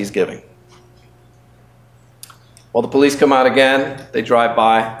details he's giving. Well, the police come out again, they drive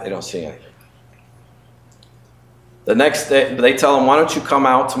by, they don't see anything. The next day, they tell him, why don't you come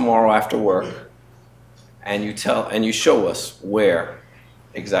out tomorrow after work and you show us where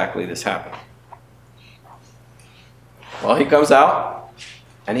exactly this happened. Well, he comes out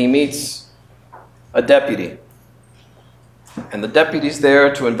and he meets a deputy. And the deputy's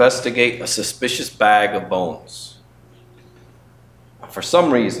there to investigate a suspicious bag of bones. For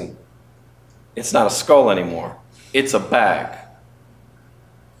some reason, it's not a skull anymore. It's a bag.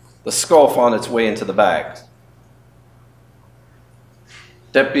 The skull found its way into the bag.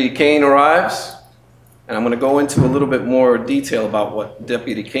 Deputy Kane arrives, and I'm going to go into a little bit more detail about what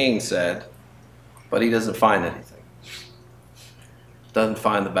Deputy Kane said, but he doesn't find anything. Doesn't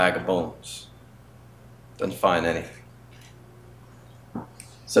find the bag of bones. Doesn't find anything.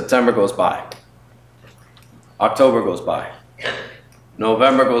 September goes by. October goes by.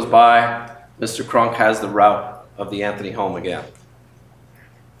 November goes by. Mr. Kronk has the route of the Anthony home again.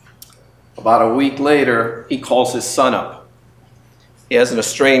 About a week later, he calls his son up. He has an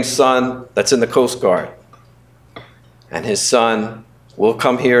estranged son that's in the Coast Guard. And his son will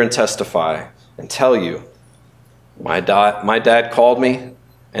come here and testify and tell you, my dad called me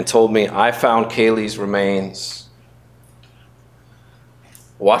and told me I found Caylee's remains.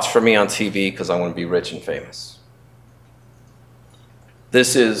 Watch for me on TV because I want to be rich and famous.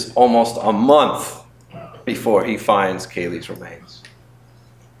 This is almost a month before he finds Caylee's remains.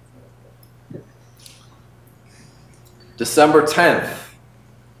 December 10th,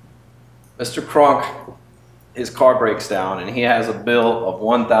 Mr. Kronk, his car breaks down and he has a bill of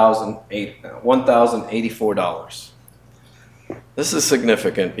 $1,084. This This is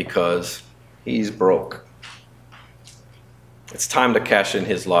significant because he's broke. It's time to cash in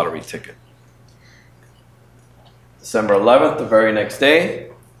his lottery ticket. December 11th, the very next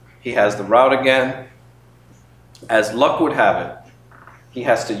day, he has the route again. As luck would have it, he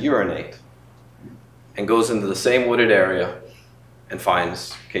has to urinate and goes into the same wooded area and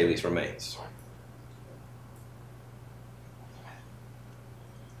finds Caylee's remains.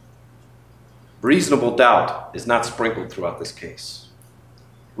 Reasonable doubt is not sprinkled throughout this case.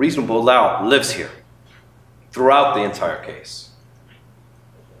 Reasonable doubt lives here throughout the entire case.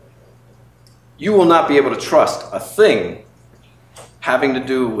 You will not be able to trust a thing having to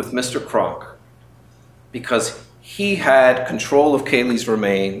do with Mr. Kronk because he had control of Caylee's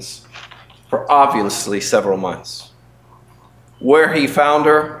remains for obviously several months. Where he found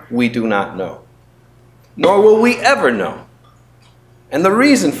her, we do not know, nor will we ever know. And the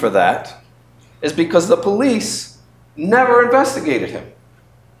reason for that is because the police never investigated him.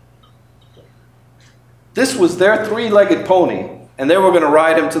 This was their three-legged pony, and they were going to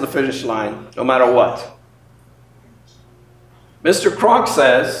ride him to the finish line no matter what. Mr. Kronk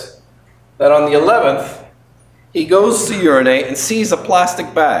says that on the 11th, he goes to urinate and sees a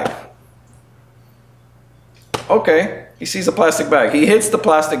plastic bag. Okay, he sees a plastic bag. He hits the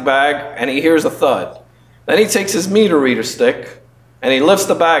plastic bag and he hears a thud. Then he takes his meter reader stick and he lifts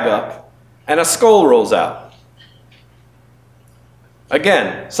the bag up and a skull rolls out.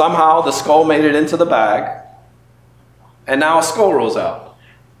 Again, somehow the skull made it into the bag and now a skull rolls out.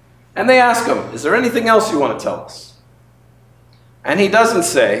 And they ask him, is there anything else you want to tell us? And he doesn't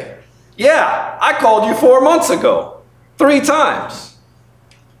say, yeah, I called you 4 months ago, 3 times.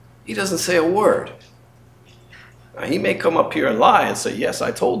 He doesn't say a word. Now, he may come up here and lie and say, yes,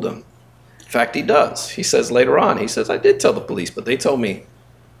 I told them. In fact, he does. He says later on, he says, I did tell the police, but they told me,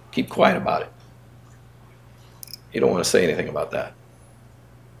 keep quiet about it. You don't want to say anything about that.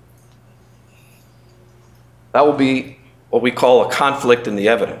 That will be what we call a conflict in the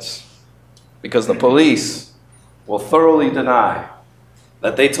evidence, because the police will thoroughly deny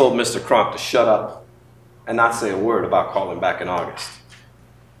that they told Mr. Kronk to shut up and not say a word about calling back in August.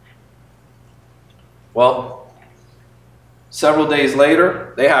 Well, several days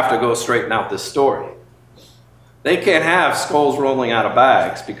later, they have to go straighten out this story. They can't have skulls rolling out of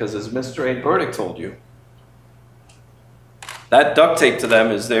bags because, as Mr. A. Burdick told you, that duct tape to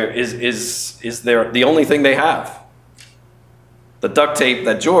them is the only thing they have. The duct tape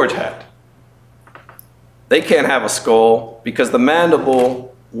that George had. They can't have a skull because the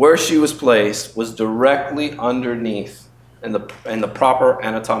mandible where she was placed was directly underneath in the proper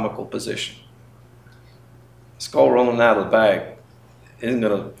anatomical position. Skull rolling out of the bag isn't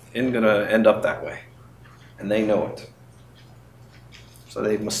gonna end up that way, and they know it. So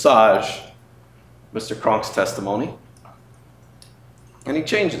they massage Mr. Kronk's testimony, and he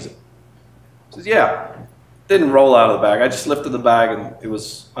changes it. He says, yeah, didn't roll out of the bag. I just lifted the bag and it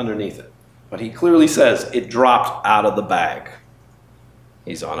was underneath it. But he clearly says it dropped out of the bag.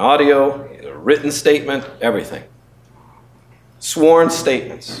 He's on audio, a written statement, everything. Sworn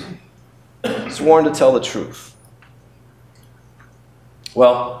statements. Sworn to tell the truth.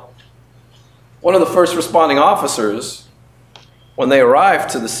 Well, one of the first responding officers, when they arrive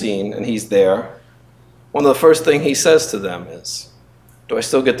to the scene and he's there, one of the first things he says to them is, do I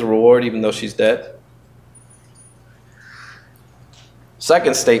still get the reward even though she's dead?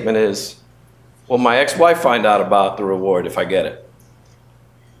 Second statement is, will my ex-wife find out about the reward if I get it?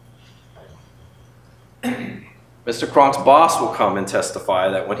 Mr. Kronk's boss will come and testify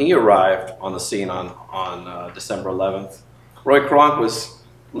that when he arrived on the scene on December 11th, Roy Kronk was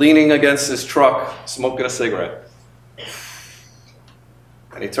leaning against his truck, smoking a cigarette.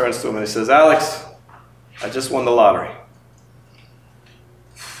 And he turns to him and he says, Alex, I just won the lottery.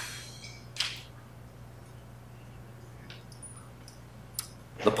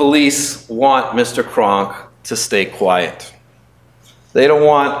 The police want Mr. Kronk to stay quiet. They don't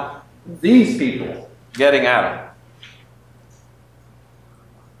want these people getting at him.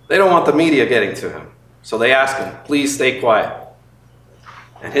 They don't want the media getting to him. So they ask him, please stay quiet.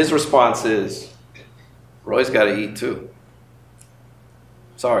 And his response is, Roy's got to eat too.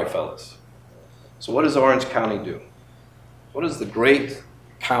 Sorry, fellas. So what does Orange County do? What does the great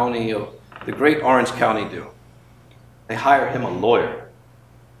Orange County do? They hire him a lawyer.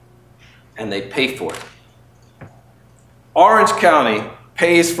 And they pay for it. Orange County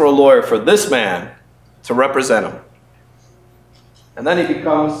pays for a lawyer for this man to represent him. And then he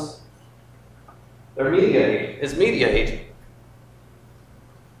becomes his media agent.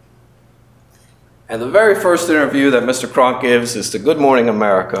 And the very first interview that Mr. Kronk gives is to Good Morning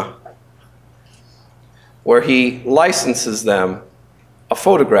America, where he licenses them a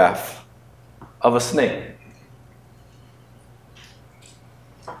photograph of a snake.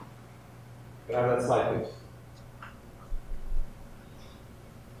 Can I have that slide, please?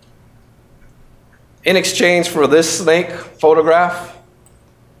 In exchange for this snake photograph,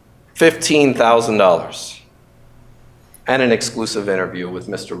 $15,000 and an exclusive interview with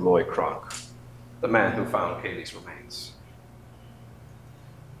Mr. Roy Kronk, the man who found Caylee's remains.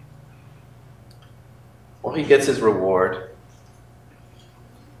 Well, he gets his reward.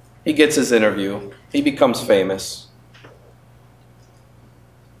 He gets his interview. He becomes famous.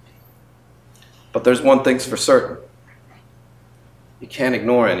 But there's one thing's for certain. You can't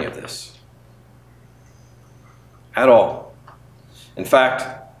ignore any of this. At all. In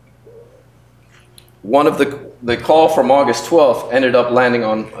fact, one of the call from August 12th ended up landing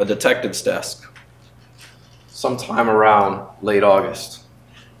on a detective's desk sometime around late August.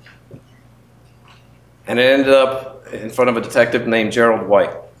 And it ended up in front of a detective named Gerald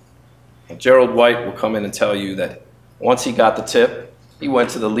White. And Gerald White will come in and tell you that once he got the tip, he went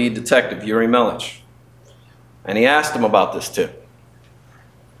to the lead detective, Yuri Melich, and he asked him about this tip.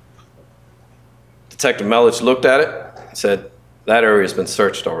 Detective Melich looked at it and said, that area has been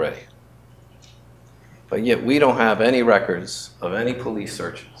searched already. But yet we don't have any records of any police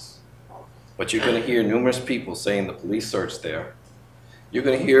searches. But you're going to hear numerous people saying the police searched there. You're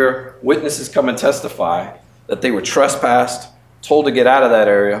going to hear witnesses come and testify that they were trespassed, told to get out of that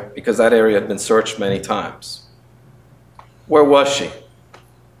area because that area had been searched many times. Where was she?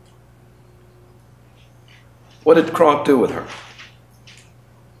 What did Kronk do with her?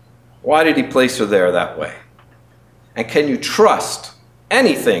 Why did he place her there that way? And can you trust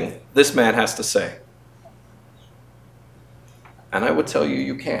anything this man has to say? And I would tell you,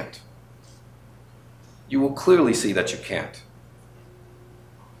 you can't. You will clearly see that you can't.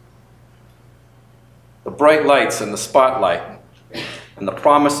 The bright lights and the spotlight and the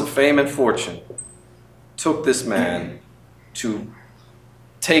promise of fame and fortune took this man to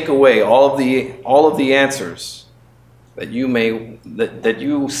take away all of the answers that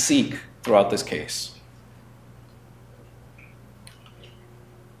you seek throughout this case.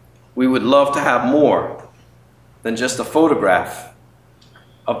 We would love to have more than just a photograph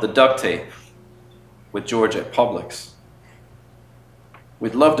of the duct tape with George at Publix.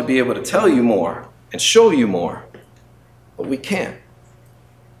 We'd love to be able to tell you more and show you more, but we can't.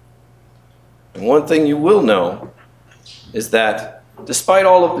 And one thing you will know is that despite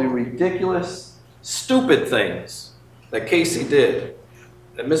all of the ridiculous, stupid things that Casey did,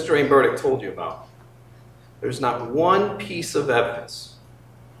 that Mr. Aim Burdick told you about, there's not one piece of evidence,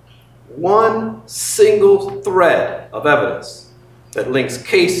 one single thread of evidence that links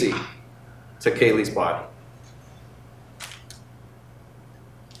Casey to Caylee's body.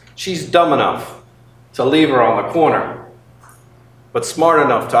 She's dumb enough to leave her on the corner, but smart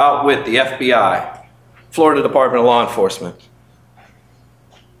enough to outwit the FBI, Florida Department of Law Enforcement,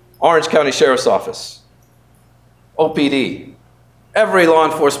 Orange County Sheriff's Office, OPD, every law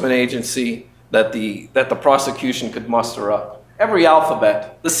enforcement agency that the prosecution could muster up, every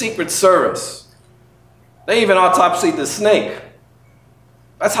alphabet, the Secret Service. They even autopsied the snake.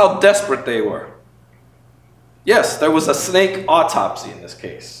 That's how desperate they were. Yes, there was a snake autopsy in this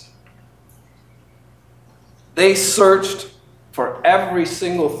case. They searched for every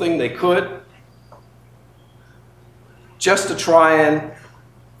single thing they could just to try and,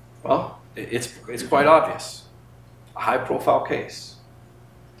 well, it's quite obvious. A high-profile case.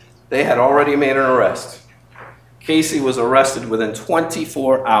 They had already made an arrest. Casey was arrested within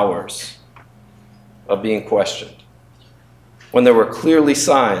 24 hours of being questioned, when there were clearly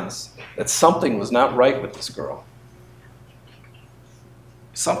signs that something was not right with this girl.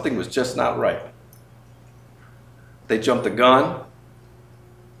 Something was just not right. They jumped the gun.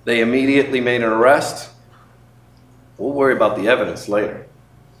 They immediately made an arrest. We'll worry about the evidence later.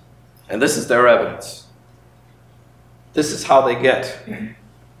 And this is their evidence. This is how they get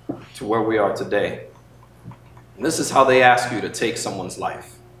to where we are today. And this is how they ask you to take someone's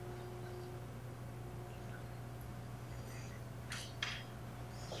life.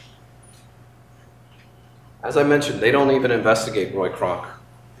 As I mentioned, they don't even investigate Roy Kronk.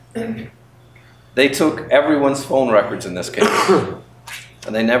 They took everyone's phone records in this case,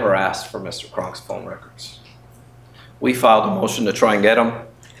 and they never asked for Mr. Kronk's phone records. We filed a motion to try and get him,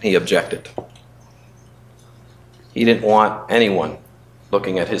 and he objected. He didn't want anyone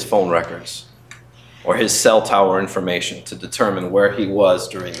looking at his phone records or his cell tower information to determine where he was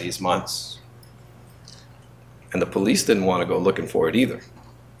during these months. And the police didn't want to go looking for it either.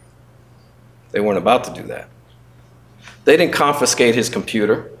 They weren't about to do that. They didn't confiscate his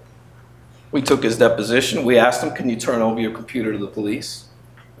computer. We took his deposition. We asked him, can you turn over your computer to the police?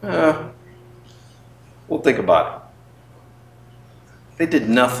 We'll think about it. They did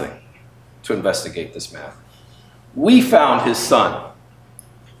nothing to investigate this man. We found his son.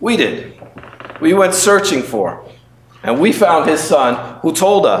 We did. We went searching for him. And we found his son, who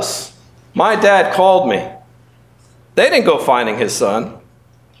told us, my dad called me. They didn't go finding his son.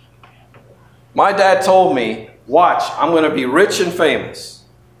 My dad told me, watch, I'm going to be rich and famous.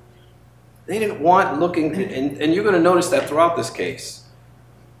 They didn't want looking, and you're going to notice that throughout this case.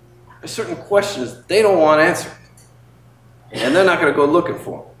 There's certain questions they don't want answered. And they're not going to go looking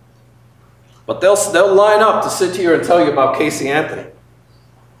for them. But they'll line up to sit here and tell you about Casey Anthony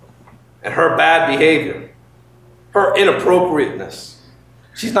and her bad behavior, her inappropriateness.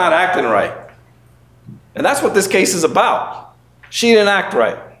 She's not acting right. And that's what this case is about. She didn't act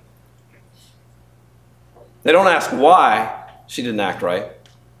right. They don't ask why she didn't act right.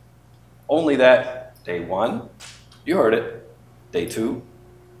 Only that day 1, you heard it, day 2,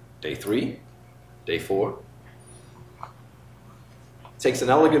 day 3, day 4. It takes an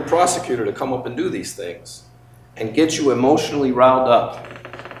elegant prosecutor to come up and do these things and get you emotionally riled up.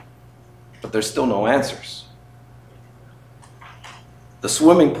 But there's still no answers. The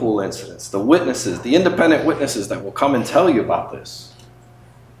swimming pool incidents, the witnesses, the independent witnesses that will come and tell you about this.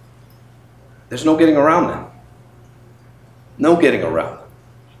 There's no getting around them. No getting around them.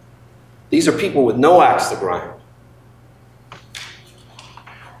 These are people with no axe to grind.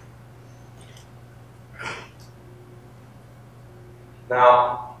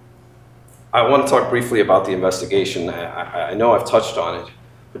 Now, I want to talk briefly about the investigation. I know I've touched on it,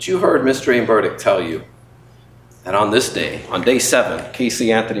 but you heard Ms. Jane Burdick tell you that on this day, on day 7,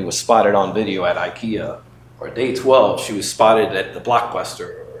 Casey Anthony was spotted on video at IKEA, or day 12, she was spotted at the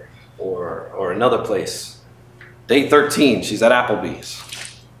Blockbuster or another place. Day 13, she's at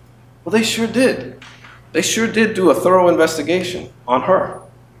Applebee's. Well, they sure did. They sure did do a thorough investigation on her.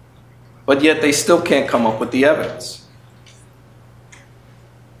 But yet they still can't come up with the evidence.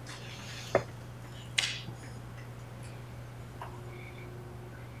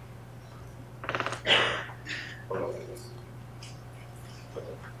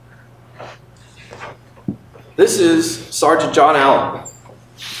 This is Sergeant John Allen.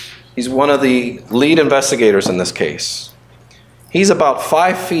 He's one of the lead investigators in this case. He's about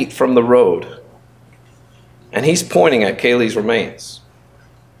 5 feet from the road, and he's pointing at Caylee's remains.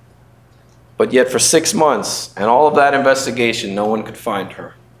 But yet for 6 months, and all of that investigation, no one could find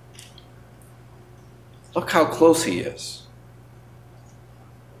her. Look how close he is.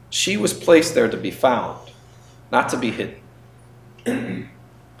 She was placed there to be found, not to be hidden.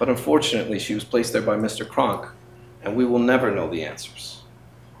 But unfortunately, she was placed there by Mr. Kronk, and we will never know the answers.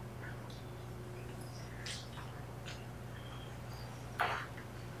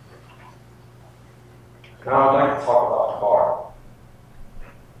 Now I'd like to talk about the car.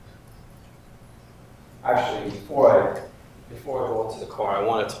 Actually, before I go into the car,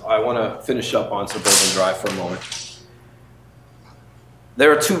 I want to finish up on Suburban Drive for a moment.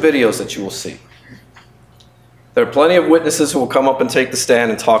 There are 2 videos that you will see. There are plenty of witnesses who will come up and take the stand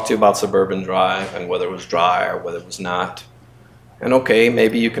and talk to you about Suburban Drive and whether it was dry or whether it was not. And okay,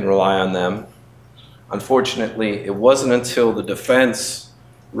 maybe you can rely on them. Unfortunately, it wasn't until the defense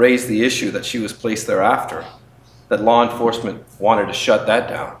raised the issue that she was placed thereafter that law enforcement wanted to shut that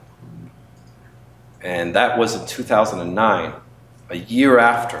down. And that was in 2009. A year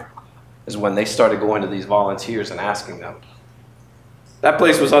after is when they started going to these volunteers and asking them. That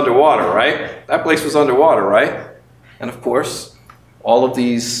place was underwater, right? That place was underwater, right? And of course, all of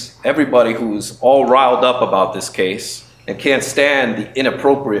these, everybody who's all riled up about this case and can't stand the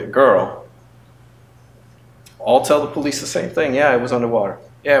inappropriate girl, all tell the police the same thing. Yeah, it was underwater.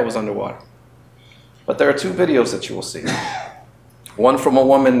 Yeah, it was underwater. But there are 2 videos that you will see. One from a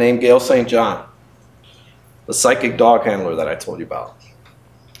woman named Gail St. John, the psychic dog handler that I told you about.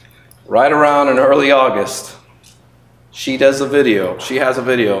 Right around in early August, she has a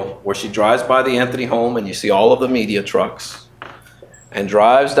video where she drives by the Anthony home and you see all of the media trucks and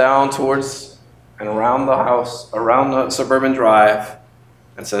drives down towards and around the house, around the Suburban Drive,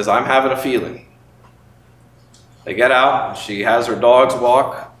 and says, I'm having a feeling. They get out and she has her dogs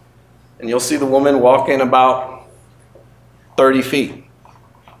walk, and you'll see the woman walking about 30 feet.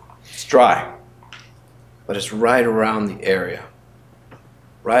 It's dry, but it's right around the area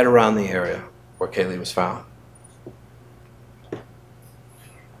where Caylee was found.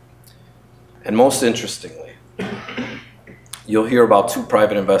 And most interestingly, you'll hear about 2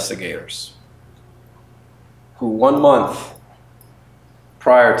 private investigators who 1 month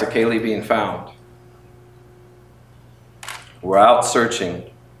prior to Caylee being found were out searching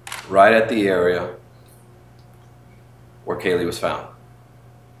right at the area where Caylee was found.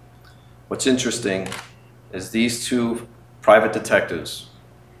 What's interesting is these two private detectives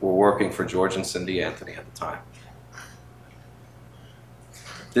were working for George and Cindy Anthony at the time.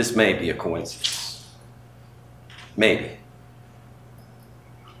 This may be a coincidence. Maybe.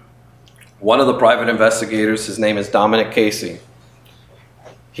 One of the private investigators, his name is Dominic Caylee.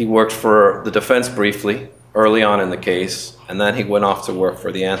 He worked for the defense briefly, early on in the case, and then he went off to work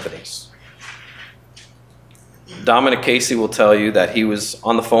for the Anthonys. Dominic Caylee will tell you that he was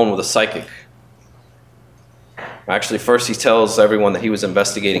on the phone with a psychic. Actually, first he tells everyone that he was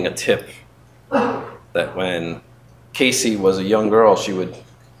investigating a tip, that when Caylee was a young girl, she would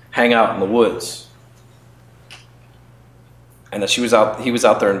hang out in the woods, and that he was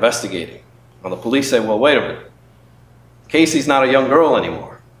out there investigating. Well, the police say, well, wait a minute. Caylee's not a young girl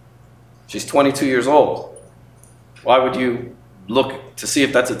anymore. She's 22 years old. Why would you look to see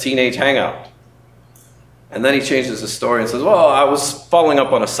if that's a teenage hangout? And then he changes his story and says, well, I was following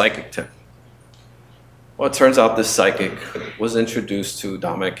up on a psychic tip. Well, it turns out this psychic was introduced to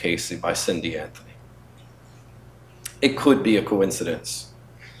Dominic Caylee by Cindy Anthony. It could be a coincidence.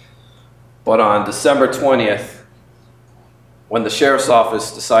 But on December 20th, when the sheriff's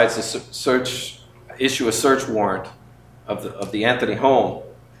office decides to issue a search warrant of the Anthony home,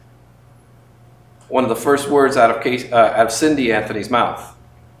 one of the first words out of Cindy Anthony's mouth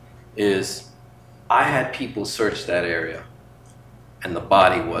is, I had people search that area and the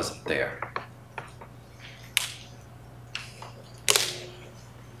body wasn't there.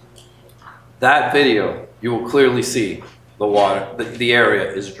 That video, you will clearly see the water, the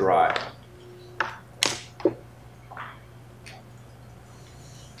area is dry.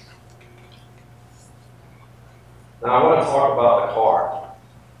 Now I want to talk about the car.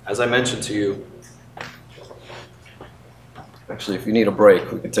 As I mentioned to you, actually, if you need a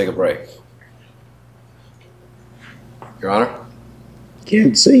break, we can take a break. Your Honor?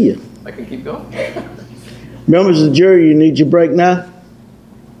 Can't see you. I can keep going. Members of the jury, you need your break now?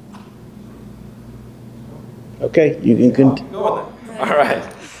 Okay, you can continue. Go on then. All right.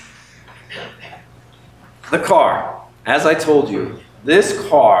 The car. As I told you, this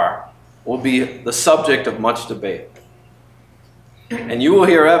car will be the subject of much debate. And you will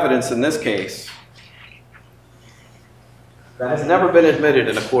hear evidence in this case that has never been admitted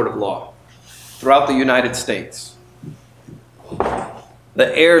in a court of law throughout the United States.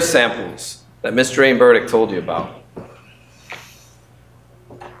 The air samples that Ms. Drain Burdick told you about.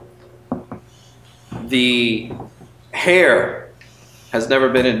 The hair has never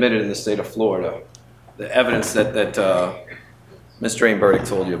been admitted in the state of Florida. The evidence that Ms. Drain Burdick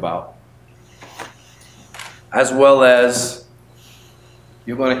told you about. As well as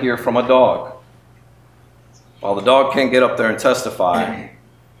you're going to hear from a dog. While the dog can't get up there and testify,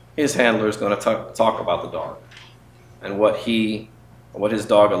 his handler is going to talk about the dog and what his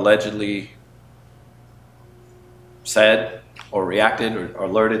dog allegedly said or reacted or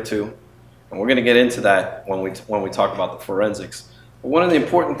alerted to. And we're going to get into that when we talk about the forensics. But one of the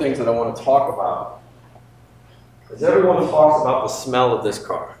important things that I want to talk about is everyone talks about the smell of this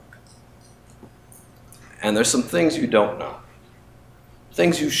car. And there's some things you don't know.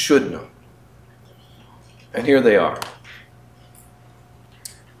 Things you should know. And here they are.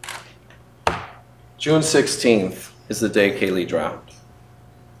 June 16th is the day Caylee drowned.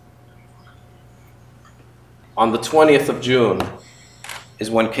 On the 20th of June is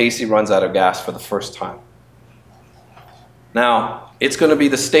when Caylee runs out of gas for the first time. Now, it's going to be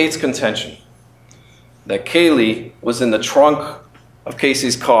the state's contention that Caylee was in the trunk of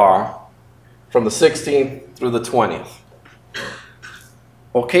Casey's car from the 16th through the 20th.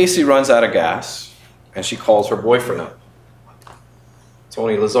 Well, Caylee runs out of gas, and she calls her boyfriend up,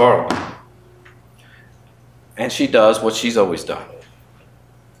 Tony Lazaro. And she does what she's always done.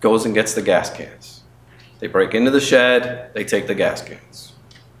 Goes and gets the gas cans. They break into the shed, they take the gas cans.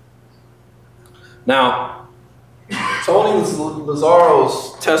 Now, Tony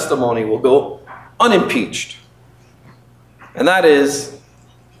Lazaro's testimony will go unimpeached. And that is,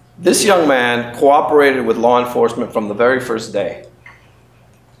 this young man cooperated with law enforcement from the very first day.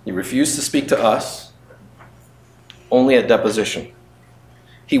 He refused to speak to us, only at deposition.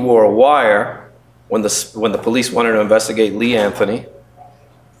 He wore a wire when the police wanted to investigate Lee Anthony,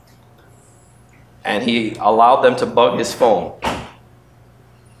 and he allowed them to bug his phone.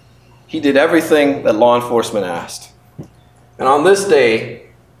 He did everything that law enforcement asked. And on this day,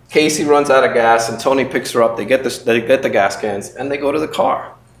 Caylee runs out of gas, and Tony picks her up. They get the gas cans, and they go to the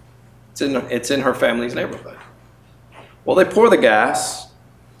car. It's in her family's neighborhood. Well, they pour the gas,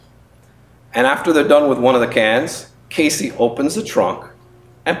 and after they're done with one of the cans, Caylee opens the trunk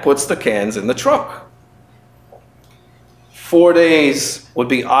and puts the cans in the trunk. 4 days would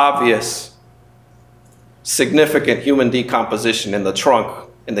be obvious, significant human decomposition in the trunk,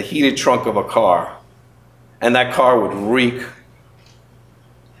 in the heated trunk of a car. And that car would reek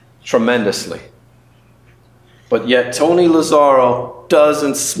tremendously. But yet Tony Lazzaro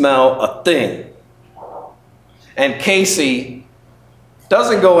doesn't smell a thing. And Casey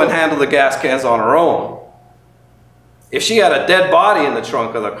doesn't go and handle the gas cans on her own. If she had a dead body in the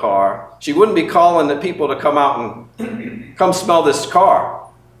trunk of the car, she wouldn't be calling the people to come out and come smell this car.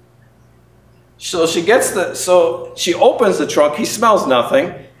 So she opens the trunk, he smells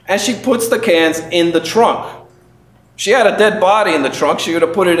nothing, and she puts the cans in the trunk. If she had a dead body in the trunk, she would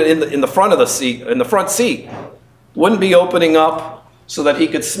have put it in the front of the seat, in the front seat. Wouldn't be opening up so that he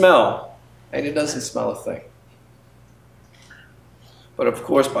could smell, and he doesn't smell a thing. But of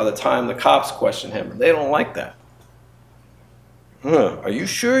course, by the time the cops question him, they don't like that. Are you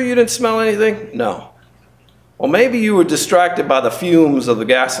sure you didn't smell anything? No. Well, maybe you were distracted by the fumes of the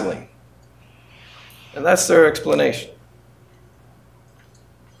gasoline. And that's their explanation.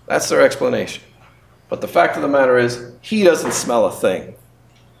 That's their explanation. But the fact of the matter is, he doesn't smell a thing.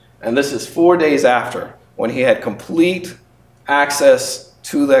 And this is 4 days after, when he had complete access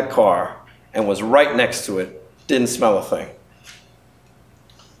to that car and was right next to it, didn't smell a thing.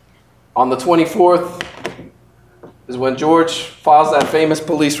 On the 24th is when George files that famous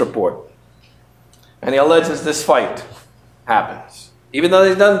police report. And he alleges this fight happens. Even though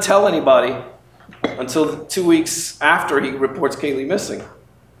he doesn't tell anybody until 2 weeks after he reports Caylee missing.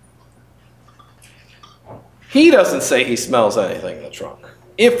 He doesn't say he smells anything in the trunk,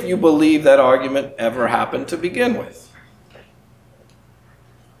 if you believe that argument ever happened to begin with.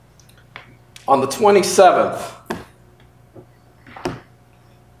 On the 27th,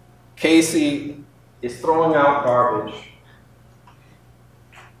 Casey is throwing out garbage.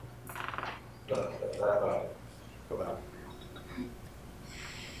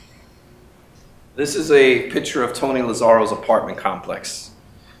 This is a picture of Tony Lazzaro's apartment complex.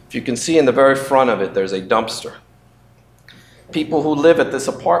 If you can see in the very front of it, there's a dumpster. People who live at this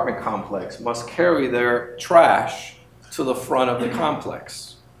apartment complex must carry their trash to the front of the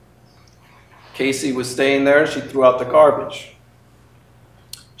complex. Casey was staying there, and she threw out the garbage.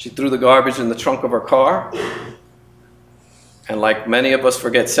 She threw the garbage in the trunk of her car. And like many of us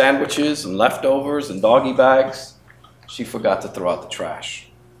forget sandwiches and leftovers and doggy bags, she forgot to throw out the trash.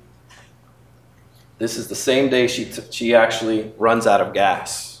 This is the same day she actually runs out of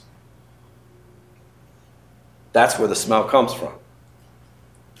gas. That's where the smell comes from.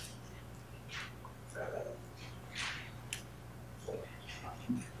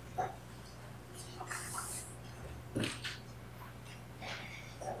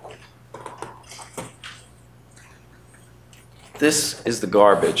 This is the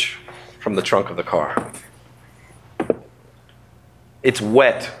garbage from the trunk of the car. It's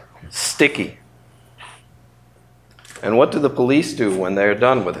wet, sticky. And what do the police do when they're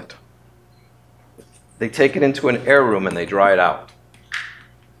done with it? They take it into an air room and they dry it out.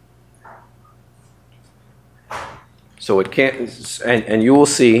 So it can't, and you will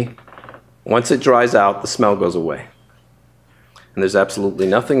see, once it dries out, the smell goes away. And there's absolutely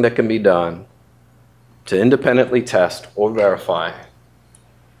nothing that can be done to independently test or verify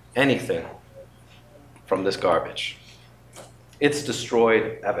anything from this garbage. It's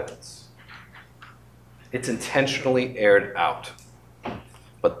destroyed evidence. It's intentionally aired out.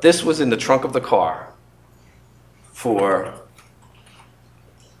 But this was in the trunk of the car for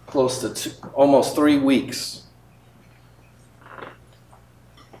close to almost 3 weeks.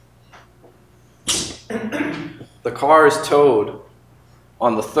 The car is towed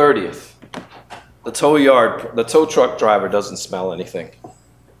on the 30th. The tow truck driver doesn't smell anything.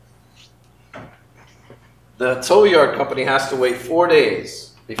 The tow yard company has to wait 4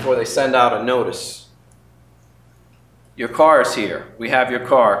 days before they send out a notice. Your car is here. We have your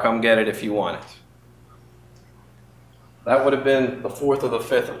car. Come get it if you want it. That would have been the 4th or the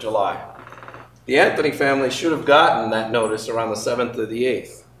 5th of July. The Anthony family should have gotten that notice around the 7th or the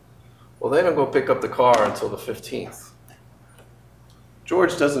 8th. Well, they don't go pick up the car until the 15th.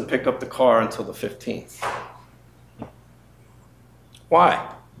 George doesn't pick up the car until the 15th.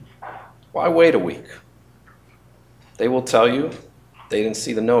 Why? Why wait a week? They will tell you they didn't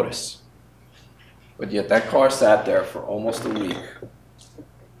see the notice. But yet that car sat there for almost a week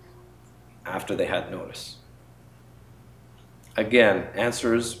after they had notice. Again,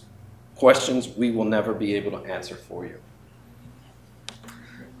 questions we will never be able to answer for you.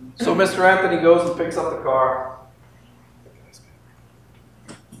 So Mr. Anthony goes and picks up the car.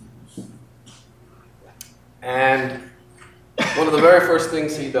 And one of the very first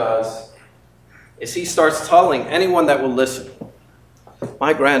things he does is he starts telling anyone that will listen,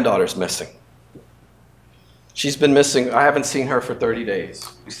 my granddaughter's missing. She's been missing. I haven't seen her for 30 days.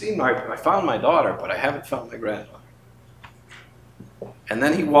 I found my daughter, but I haven't found my granddaughter. And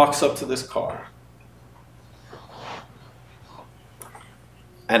then he walks up to this car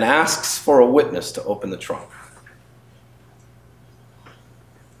and asks for a witness to open the trunk.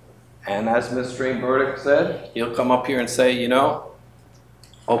 And as Ms. Stream Burdick said, he'll come up here and say, you know,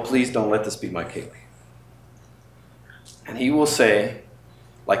 oh, please don't let this be my Caylee. And he will say,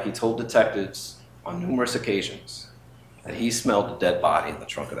 like he told detectives on numerous occasions, that he smelled a dead body in the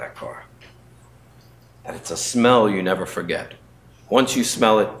trunk of that car. That it's a smell you never forget. Once you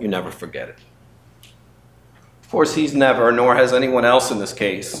smell it, you never forget it. Of course, he's never, nor has anyone else in this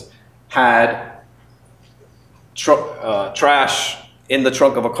case, had trash in the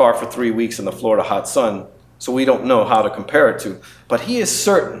trunk of a car for 3 weeks in the Florida hot sun, so we don't know how to compare it to. But he is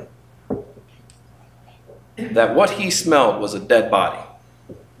certain that what he smelled was a dead body.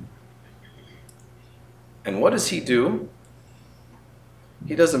 And what does he do?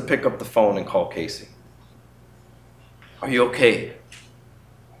 He doesn't pick up the phone and call Casey. Are you okay?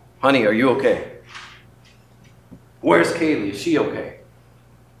 Honey, are you okay? Where's Caylee? Is she okay?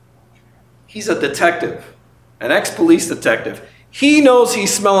 He's a detective, an ex-police detective. He knows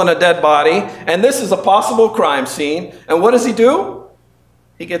he's smelling a dead body, and this is a possible crime scene. And what does he do?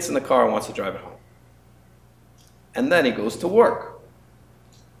 He gets in the car and wants to drive it home. And then he goes to work,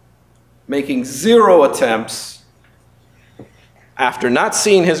 making 0 attempts after not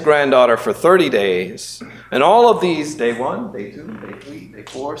seeing his granddaughter for 30 days, and all of these, day 1, day 2, day 3, day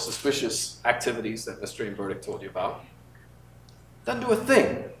 4, suspicious activities that Mr. Stream Burdick told you about, doesn't do a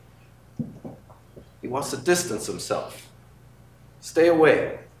thing. He wants to distance himself. Stay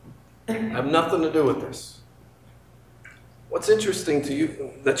away. I have nothing to do with this. What's interesting to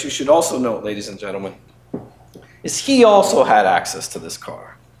you, that you should also note, ladies and gentlemen, is he also had access to this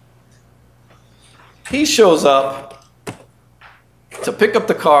car. He shows up to pick up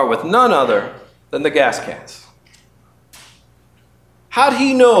the car with none other than the gas cans. How'd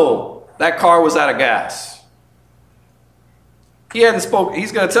he know that car was out of gas? He's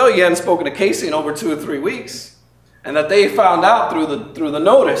going to tell you he hadn't spoken to Casey in over 2 or 3 weeks, and that they found out through the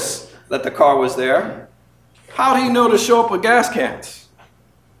notice that the car was there. How'd he know to show up with gas cans?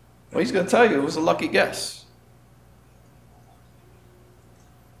 Well, he's going to tell you it was a lucky guess.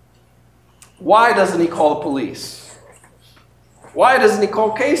 Why doesn't he call the police? Why doesn't he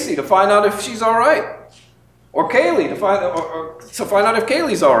call Casey to find out if she's all right? Or Caylee to find out if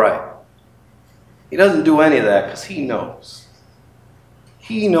Caylee's all right? He doesn't do any of that because he knows.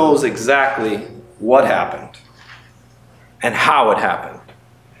 He knows exactly what happened and how it happened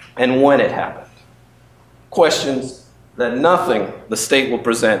and when it happened. Questions that nothing the state will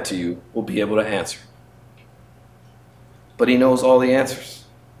present to you will be able to answer. But he knows all the answers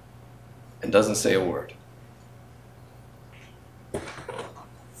and doesn't say a word.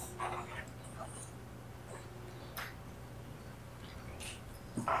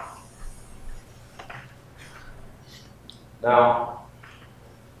 Now,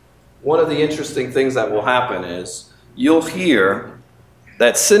 one of the interesting things that will happen is you'll hear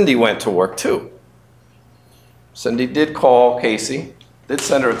that Cindy went to work too. Cindy did call Casey, did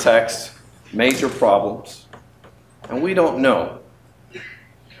send her a text, major problems, and we don't know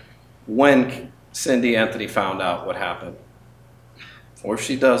when Cindy Anthony found out what happened, or if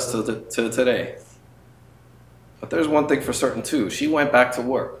she does to today. But there's one thing for certain too, she went back to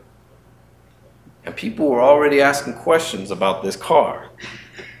work. And people were already asking questions about this car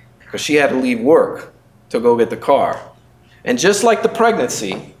because she had to leave work to go get the car. And just like the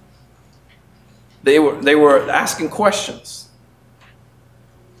pregnancy, they were asking questions.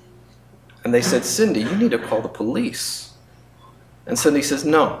 And they said, Cindy, you need to call the police. And Cindy says,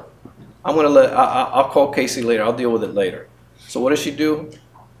 no, I'll call Casey later. I'll deal with it later. So what does she do?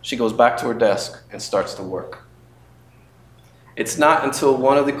 She goes back to her desk and starts to work. It's not until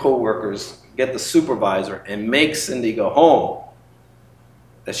one of the co-workers get the supervisor and make Cindy go home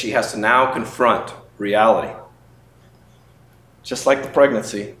that she has to now confront reality. Just like the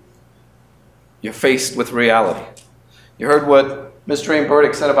pregnancy, you're faced with reality. You heard what Ms. Stream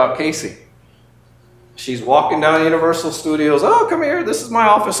Burdick said about Casey. She's walking down Universal Studios. Oh, come here. This is my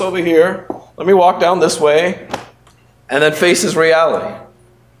office over here. Let me walk down this way. And then faces reality.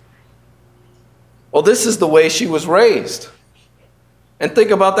 Well, this is the way she was raised. And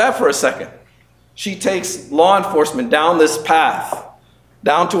think about that for a second. She takes law enforcement down this path,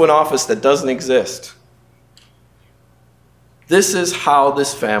 down to an office that doesn't exist. This is how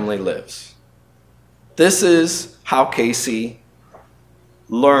this family lives. This is how Casey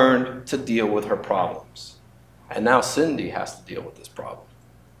learned to deal with her problems. And now Cindy has to deal with this problem.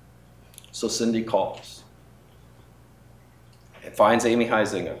 So Cindy calls and finds Amy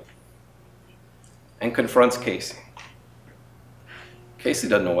Heisinger and confronts Casey. Casey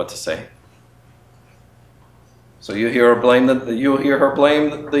doesn't know what to say. So you hear her blame the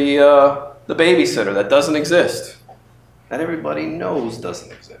babysitter that doesn't exist, that everybody knows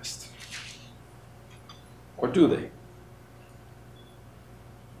doesn't exist. Or do they?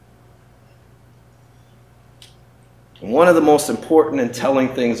 And one of the most important and telling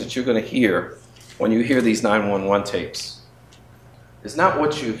things that you're going to hear when you hear these 911 tapes is not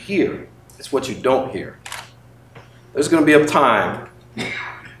what you hear, it's what you don't hear. There's going to be a time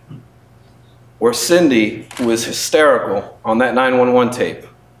where Cindy, who is hysterical on that 911 tape,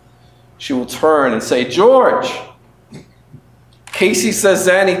 she will turn and say, "George, Casey says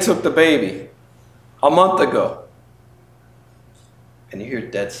Zanny took the baby a month ago." And you hear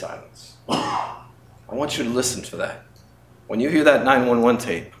dead silence. I want you to listen to that. When you hear that 911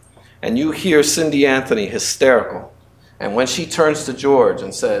 tape and you hear Cindy Anthony hysterical, and when she turns to George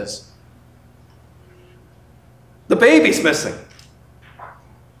and says, "The baby's missing,"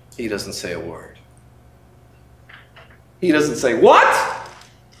 he doesn't say a word. He doesn't say, "What?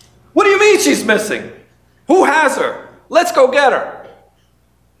 What do you mean she's missing? Who has her? Let's go get her."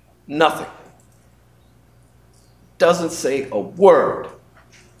 Nothing. Doesn't say a word.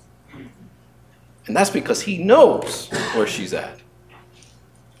 And that's because he knows where she's at.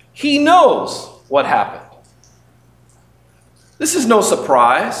 He knows what happened. This is no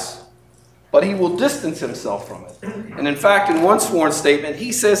surprise, but he will distance himself from it. And in fact, in one sworn statement,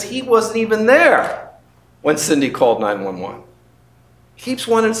 he says he wasn't even there when Cindy called 911. He keeps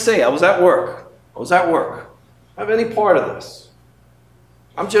wanting to say, "I was at work. I was at work. I don't have any part of this.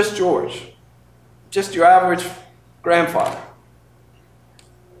 I'm just George. Just your average grandfather."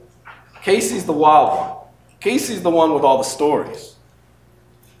 Casey's the wild one. Casey's the one with all the stories.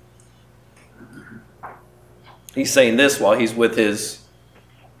 He's saying this while he's with his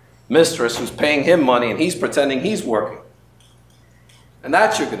mistress who's paying him money and he's pretending he's working. And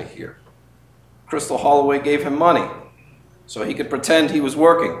that you're going to hear. Crystal Holloway gave him money so he could pretend he was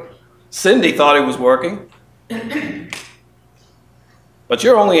working. Cindy thought he was working. But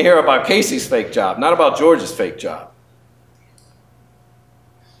you're only here about Casey's fake job, not about George's fake job.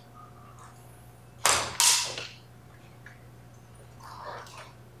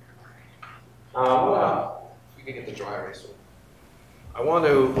 If you can get the dry erase. I want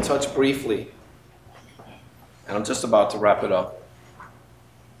to touch briefly, and I'm just about to wrap it up,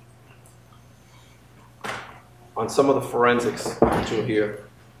 on some of the forensics that you'll hear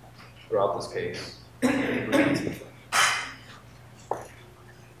throughout this case.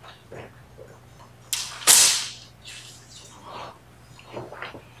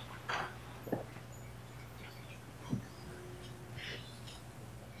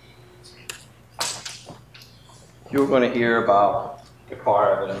 You're going to hear about the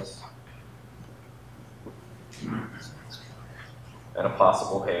car evidence and a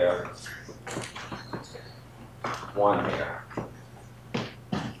possible hair. One hair.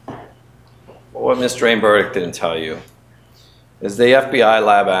 But what Ms. Drain-Burdick didn't tell you is the FBI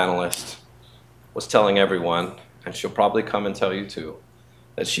lab analyst was telling everyone, and she'll probably come and tell you too,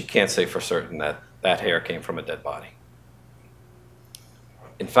 that she can't say for certain that that hair came from a dead body.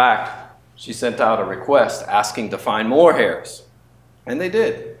 In fact, she sent out a request asking to find more hairs, and they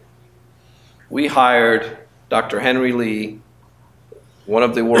did. We hired Dr. Henry Lee, one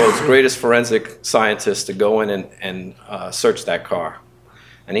of the world's greatest forensic scientists, to go in and search that car.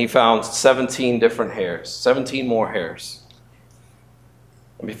 And he found 17 different hairs, 17 more hairs.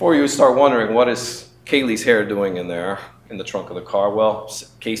 And before you start wondering what is Caylee's hair doing in there, in the trunk of the car, well,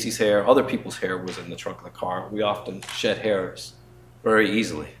 Casey's hair, other people's hair was in the trunk of the car. We often shed hairs very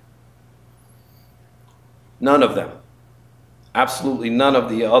easily. None of them, absolutely none of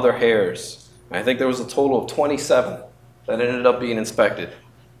the other hairs, I think there was a total of 27 that ended up being inspected,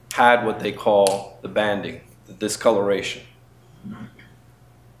 had what they call the banding, the discoloration.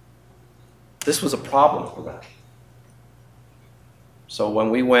 This was a problem for them. So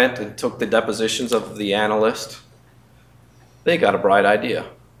when we went and took the depositions of the analyst, they got a bright idea.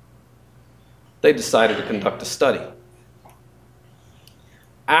 They decided to conduct a study.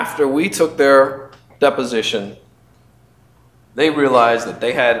 After we took their deposition, they realized that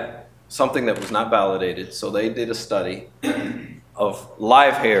they had something that was not validated, so they did a study of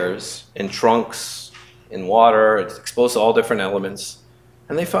live hairs in trunks, in water, it's exposed to all different elements,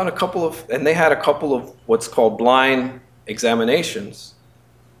 and they found they had a couple of what's called blind examinations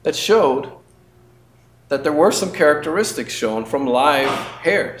that showed that there were some characteristics shown from live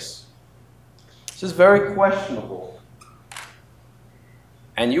hairs. This is very questionable.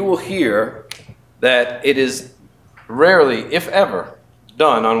 And you will hear that it is rarely, if ever,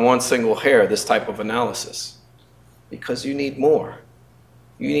 done on one single hair, this type of analysis, because you need more.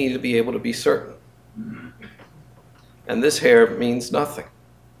 You need to be able to be certain. And this hair means nothing.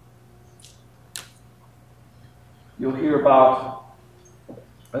 You'll hear about,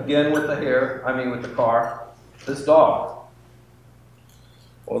 again with the hair, with the car, this dog.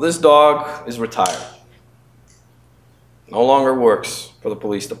 Well, this dog is retired. No longer works for the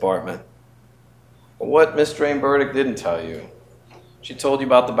police department. But what Miss Drain Burdick didn't tell you, she told you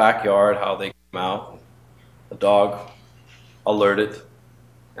about the backyard, how they came out, the dog alerted,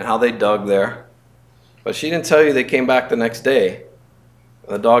 and how they dug there. But she didn't tell you they came back the next day,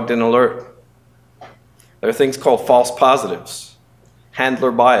 and the dog didn't alert. There are things called false positives,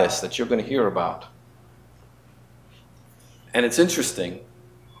 handler bias that you're going to hear about. And it's interesting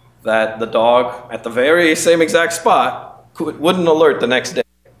that the dog, at the very same exact spot, wouldn't alert the next day.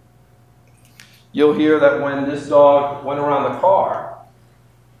 You'll hear that when this dog went around the car,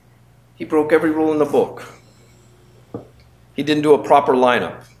 he broke every rule in the book. He didn't do a proper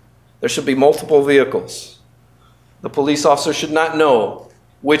lineup. There should be multiple vehicles. The police officer should not know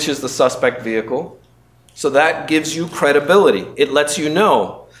which is the suspect vehicle. So that gives you credibility. It lets you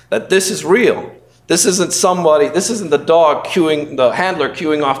know that this is real. This isn't the dog cueing, the handler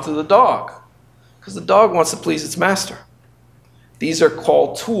cueing off to the dog, because the dog wants to please its master. These are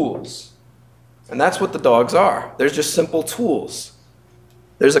called tools. And that's what the dogs are. They're just simple tools.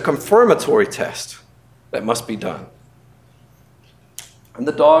 There's a confirmatory test that must be done. And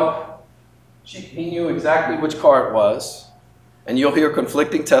the dog, he knew exactly which car it was. And you'll hear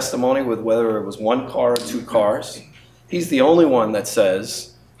conflicting testimony with whether it was one car or two cars. He's the only one that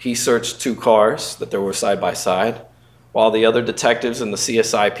says he searched two cars, that they were side by side, while the other detectives and the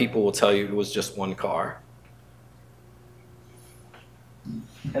CSI people will tell you it was just one car.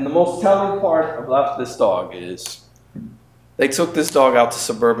 And the most telling part about this dog is they took this dog out to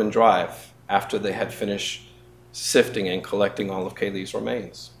Suburban Drive after they had finished sifting and collecting all of Caylee's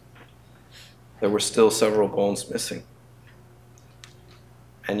remains. There were still several bones missing.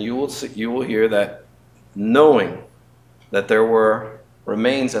 And you will hear that, knowing that there were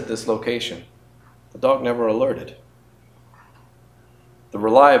remains at this location, the dog never alerted. The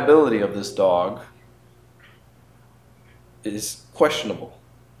reliability of this dog is questionable.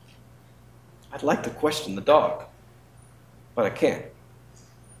 I'd like to question the dog, but I can't.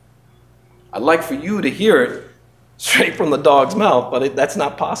 I'd like for you to hear it straight from the dog's mouth, but that's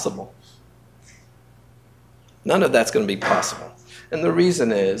not possible. None of that's going to be possible. And the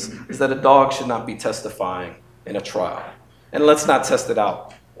reason is that a dog should not be testifying in a trial. And let's not test it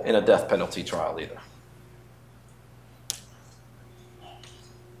out in a death penalty trial either.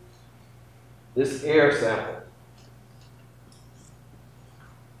 This air sample,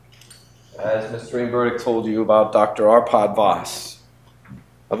 as Mr. Greenberg told you about Dr. Arpad Voss,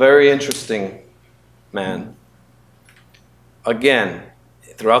 a very interesting man. Again,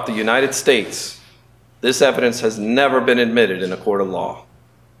 throughout the United States, this evidence has never been admitted in a court of law.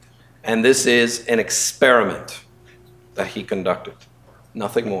 And this is an experiment that he conducted,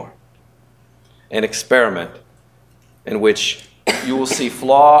 nothing more. An experiment in which you will see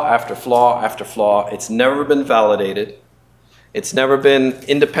flaw after flaw after flaw. It's never been validated. It's never been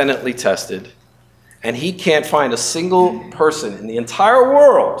independently tested. And he can't find a single person in the entire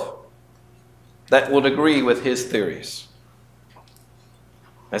world that would agree with his theories.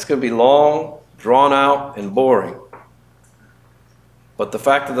 That's going to be long, drawn out, and boring. But the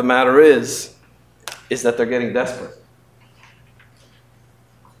fact of the matter is that they're getting desperate.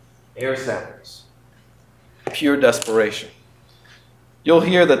 Air samples. Pure desperation. You'll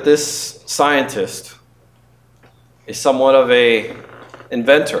hear that this scientist is somewhat of an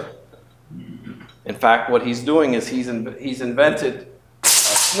inventor. In fact, what he's doing is he's invented a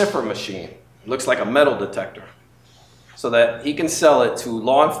sniffer machine. It looks like a metal detector, so that he can sell it to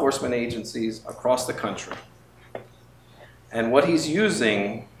law enforcement agencies across the country. And what he's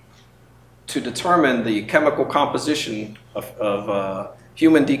using to determine the chemical composition of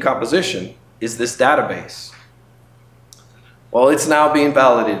human decomposition is this database. Well, it's now being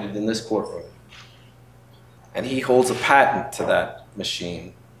validated in this courtroom. And he holds a patent to that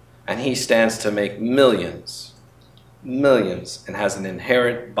machine. And he stands to make millions, millions, and has an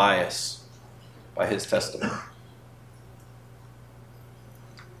inherent bias by his testimony.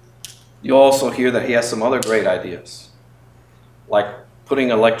 You also hear that he has some other great ideas, like putting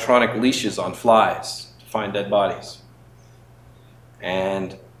electronic leashes on flies to find dead bodies.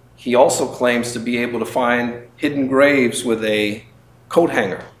 And he also claims to be able to find hidden graves with a coat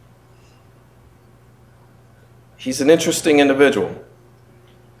hanger. He's an interesting individual,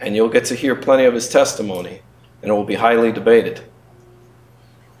 and you'll get to hear plenty of his testimony, and it will be highly debated.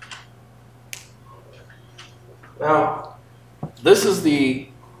 Now, this is the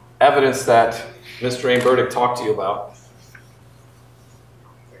evidence that Mr. Ray Burdick talked to you about.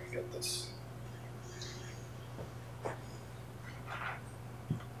 Let me get this.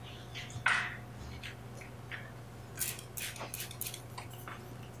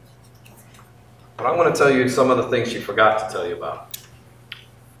 But I'm going to tell you some of the things she forgot to tell you about.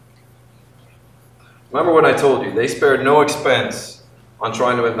 Remember what I told you, they spared no expense on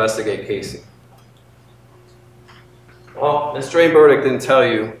trying to investigate Caylee. Well, Mr. Ray Burdick didn't tell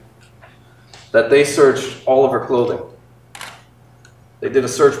you that they searched all of her clothing. They did a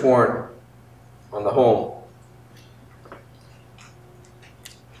search warrant on the home.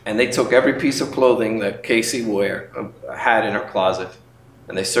 And they took every piece of clothing that Caylee had in her closet,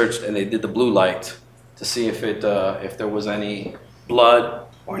 and they searched and they did the blue light to see if there was any blood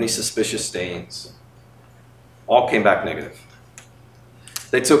or any suspicious stains. All came back negative.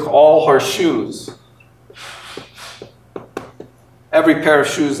 They took all her shoes, every pair of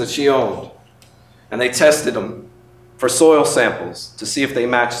shoes that she owned, and they tested them for soil samples to see if they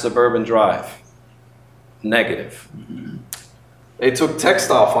matched Suburban Drive. Negative. They took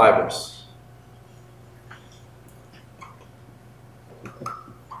textile fibers.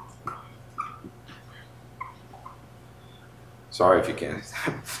 Sorry if you can't.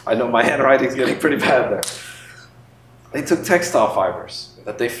 I know my handwriting's getting pretty bad there. They took textile fibers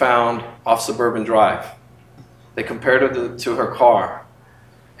that they found off Suburban Drive. They compared it to her car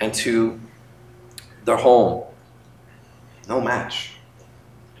and to their home. No match.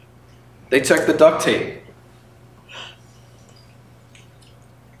 They checked the duct tape.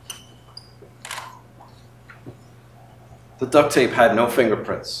 The duct tape had no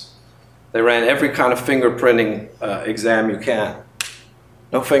fingerprints. They ran every kind of fingerprinting exam you can.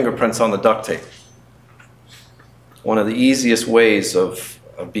 No fingerprints on the duct tape. One of the easiest ways of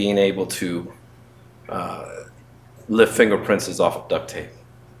being able to lift fingerprints is off of duct tape.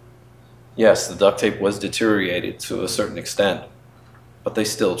 Yes, the duct tape was deteriorated to a certain extent, but they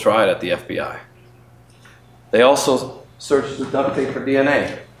still tried at the FBI. They also searched the duct tape for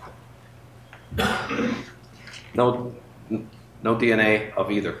DNA. No DNA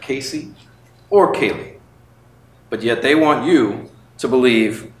of either Caylee or Caylee. But yet they want you to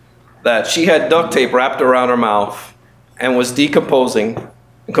believe that she had duct tape wrapped around her mouth and was decomposing,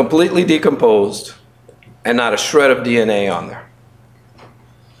 and completely decomposed, and not a shred of DNA on there.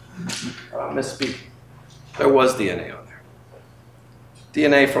 Misspeak. There was DNA on there.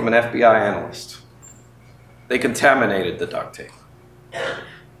 DNA from an FBI analyst. They contaminated the duct tape.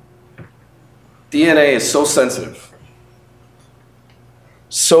 DNA is so sensitive,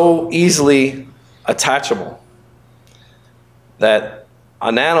 so easily attachable, that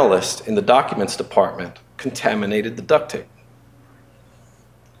an analyst in the documents department contaminated the duct tape.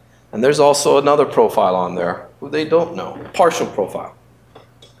 And there's also another profile on there who they don't know, a partial profile,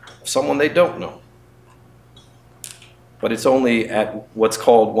 someone they don't know. But it's only at what's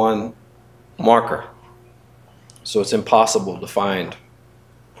called one marker. So it's impossible to find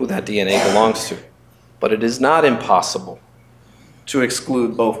who that DNA belongs to. But it is not impossible to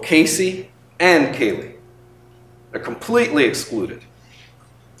exclude both Caylee and Caylee. They're completely excluded.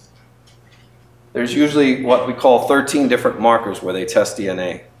 There's usually what we call 13 different markers where they test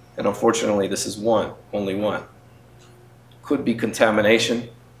DNA. And unfortunately, this is one, only one. Could be contamination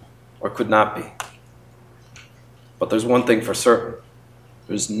or could not be. But there's one thing for certain.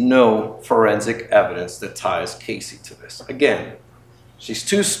 There's no forensic evidence that ties Caylee to this. Again, she's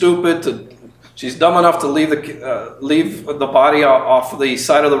too stupid to, she's dumb enough to leave the body off the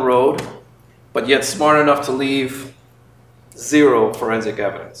side of the road, but yet smart enough to leave zero forensic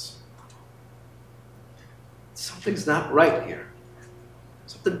evidence. Something's not right here.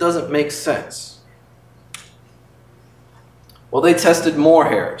 Something doesn't make sense. Well, they tested more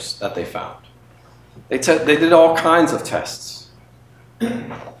hairs that they found. They did all kinds of tests.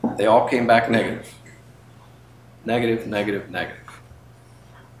 They all came back negative. Negative, negative, negative.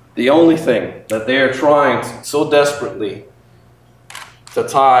 The only thing that they are trying so desperately to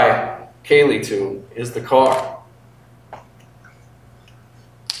tie Caylee to is the car.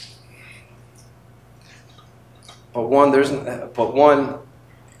 But one,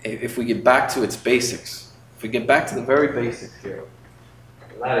 if we get back to its basics, if we get back to the very basics here,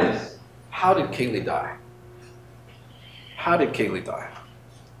 that is, how did Caylee die? How did Caylee die?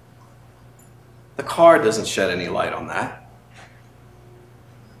 The car doesn't shed any light on that.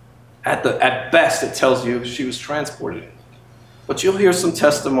 At best, it tells you she was transported. But you'll hear some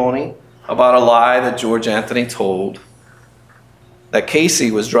testimony about a lie that George Anthony told, that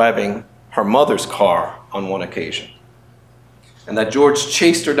Caylee was driving her mother's car on one occasion, and that George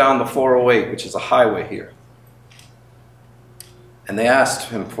chased her down the 408, which is a highway here. And they asked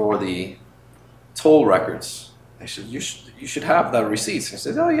him for the toll records. They said, you should have the receipts. He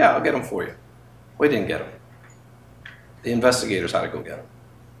said, oh yeah, I'll get them for you. We didn't get them. The investigators had to go get them.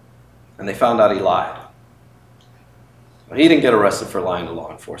 And they found out he lied. He didn't get arrested for lying to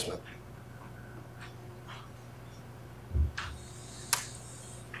law enforcement.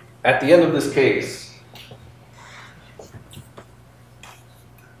 At the end of this case,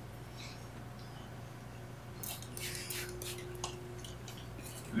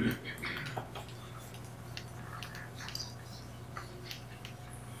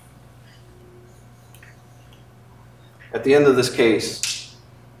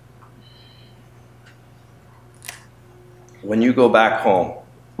 when you go back home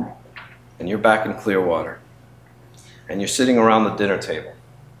and you're back in Clearwater and you're sitting around the dinner table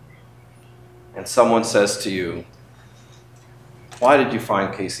and someone says to you, why did you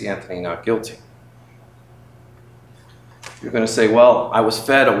find Caylee Anthony not guilty? You're going to say, well, I was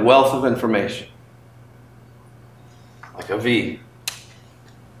fed a wealth of information, like a V.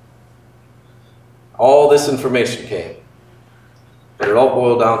 All this information came, but it all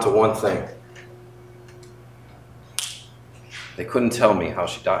boiled down to one thing. They couldn't tell me how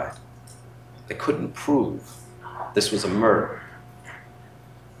she died. They couldn't prove this was a murder.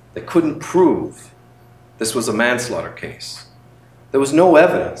 They couldn't prove this was a manslaughter case. There was no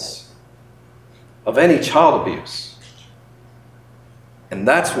evidence of any child abuse. And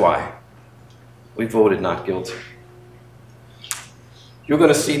that's why we voted not guilty. You're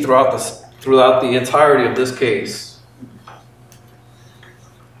going to see throughout the entirety of this case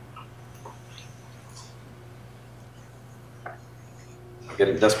I'm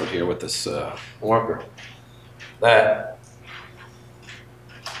getting desperate here with this marker. Let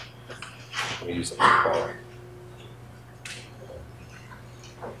me use a color.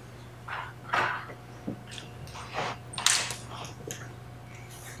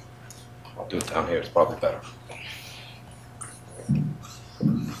 I'll do it down here, it's probably better.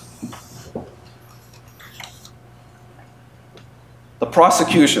 The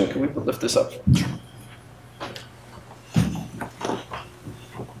prosecution, can we lift this up?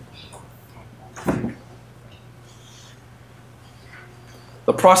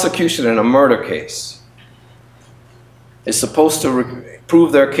 The prosecution in a murder case is supposed to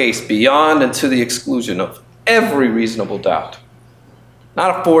prove their case beyond and to the exclusion of every reasonable doubt.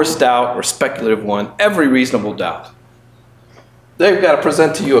 Not a forced doubt or speculative one, every reasonable doubt. They've got to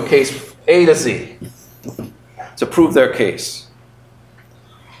present to you a case A to Z to prove their case.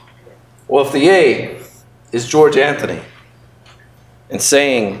 Well, if the A is George Anthony and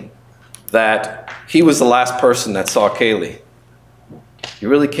saying that he was the last person that saw Caylee, you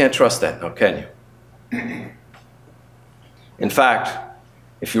really can't trust that now, can you? In fact,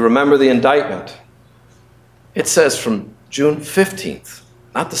 if you remember the indictment, it says from June 15th,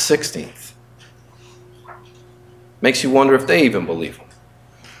 not the 16th. Makes you wonder if they even believe him.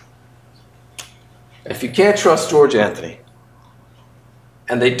 If you can't trust George Anthony,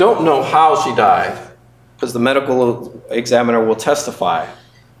 and they don't know how she died, because the medical examiner will testify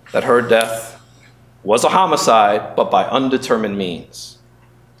that her death was a homicide, but by undetermined means.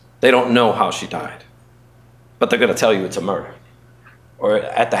 They don't know how she died, but they're going to tell you it's a murder or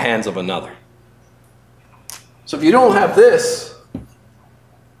at the hands of another. So if you don't have this,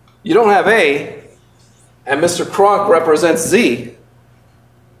 you don't have A, and Mr. Kronk represents Z,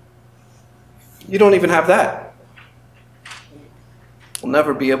 you don't even have that. We'll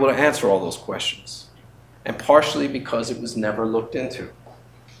never be able to answer all those questions, and partially because it was never looked into.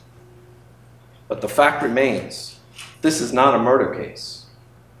 But the fact remains, this is not a murder case.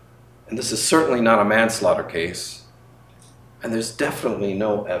 And this is certainly not a manslaughter case. And there's definitely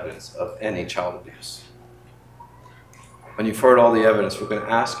no evidence of any child abuse. When you've heard all the evidence, we're going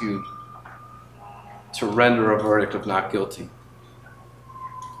to ask you to render a verdict of not guilty.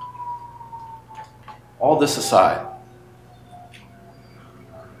 All this aside,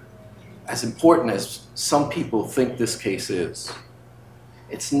 as important as some people think this case is,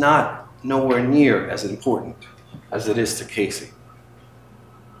 it's not nowhere near as important as it is to Caylee.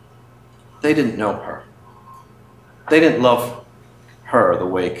 They didn't know her. They didn't love her the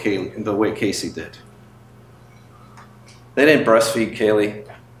way Caylee did. They didn't breastfeed Caylee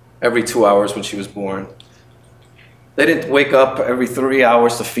every 2 hours when she was born. They didn't wake up every 3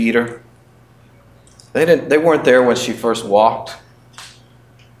 hours to feed her. They weren't there when she first walked.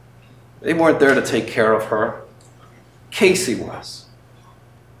 They weren't there to take care of her. Casey was.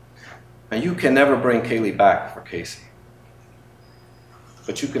 And you can never bring Caylee back for Casey.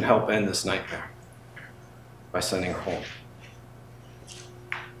 But you can help end this nightmare by sending her home.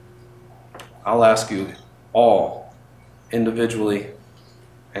 I'll ask you all, individually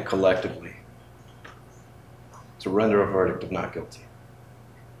and collectively, to render a verdict of not guilty.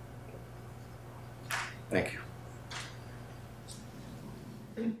 Thank you.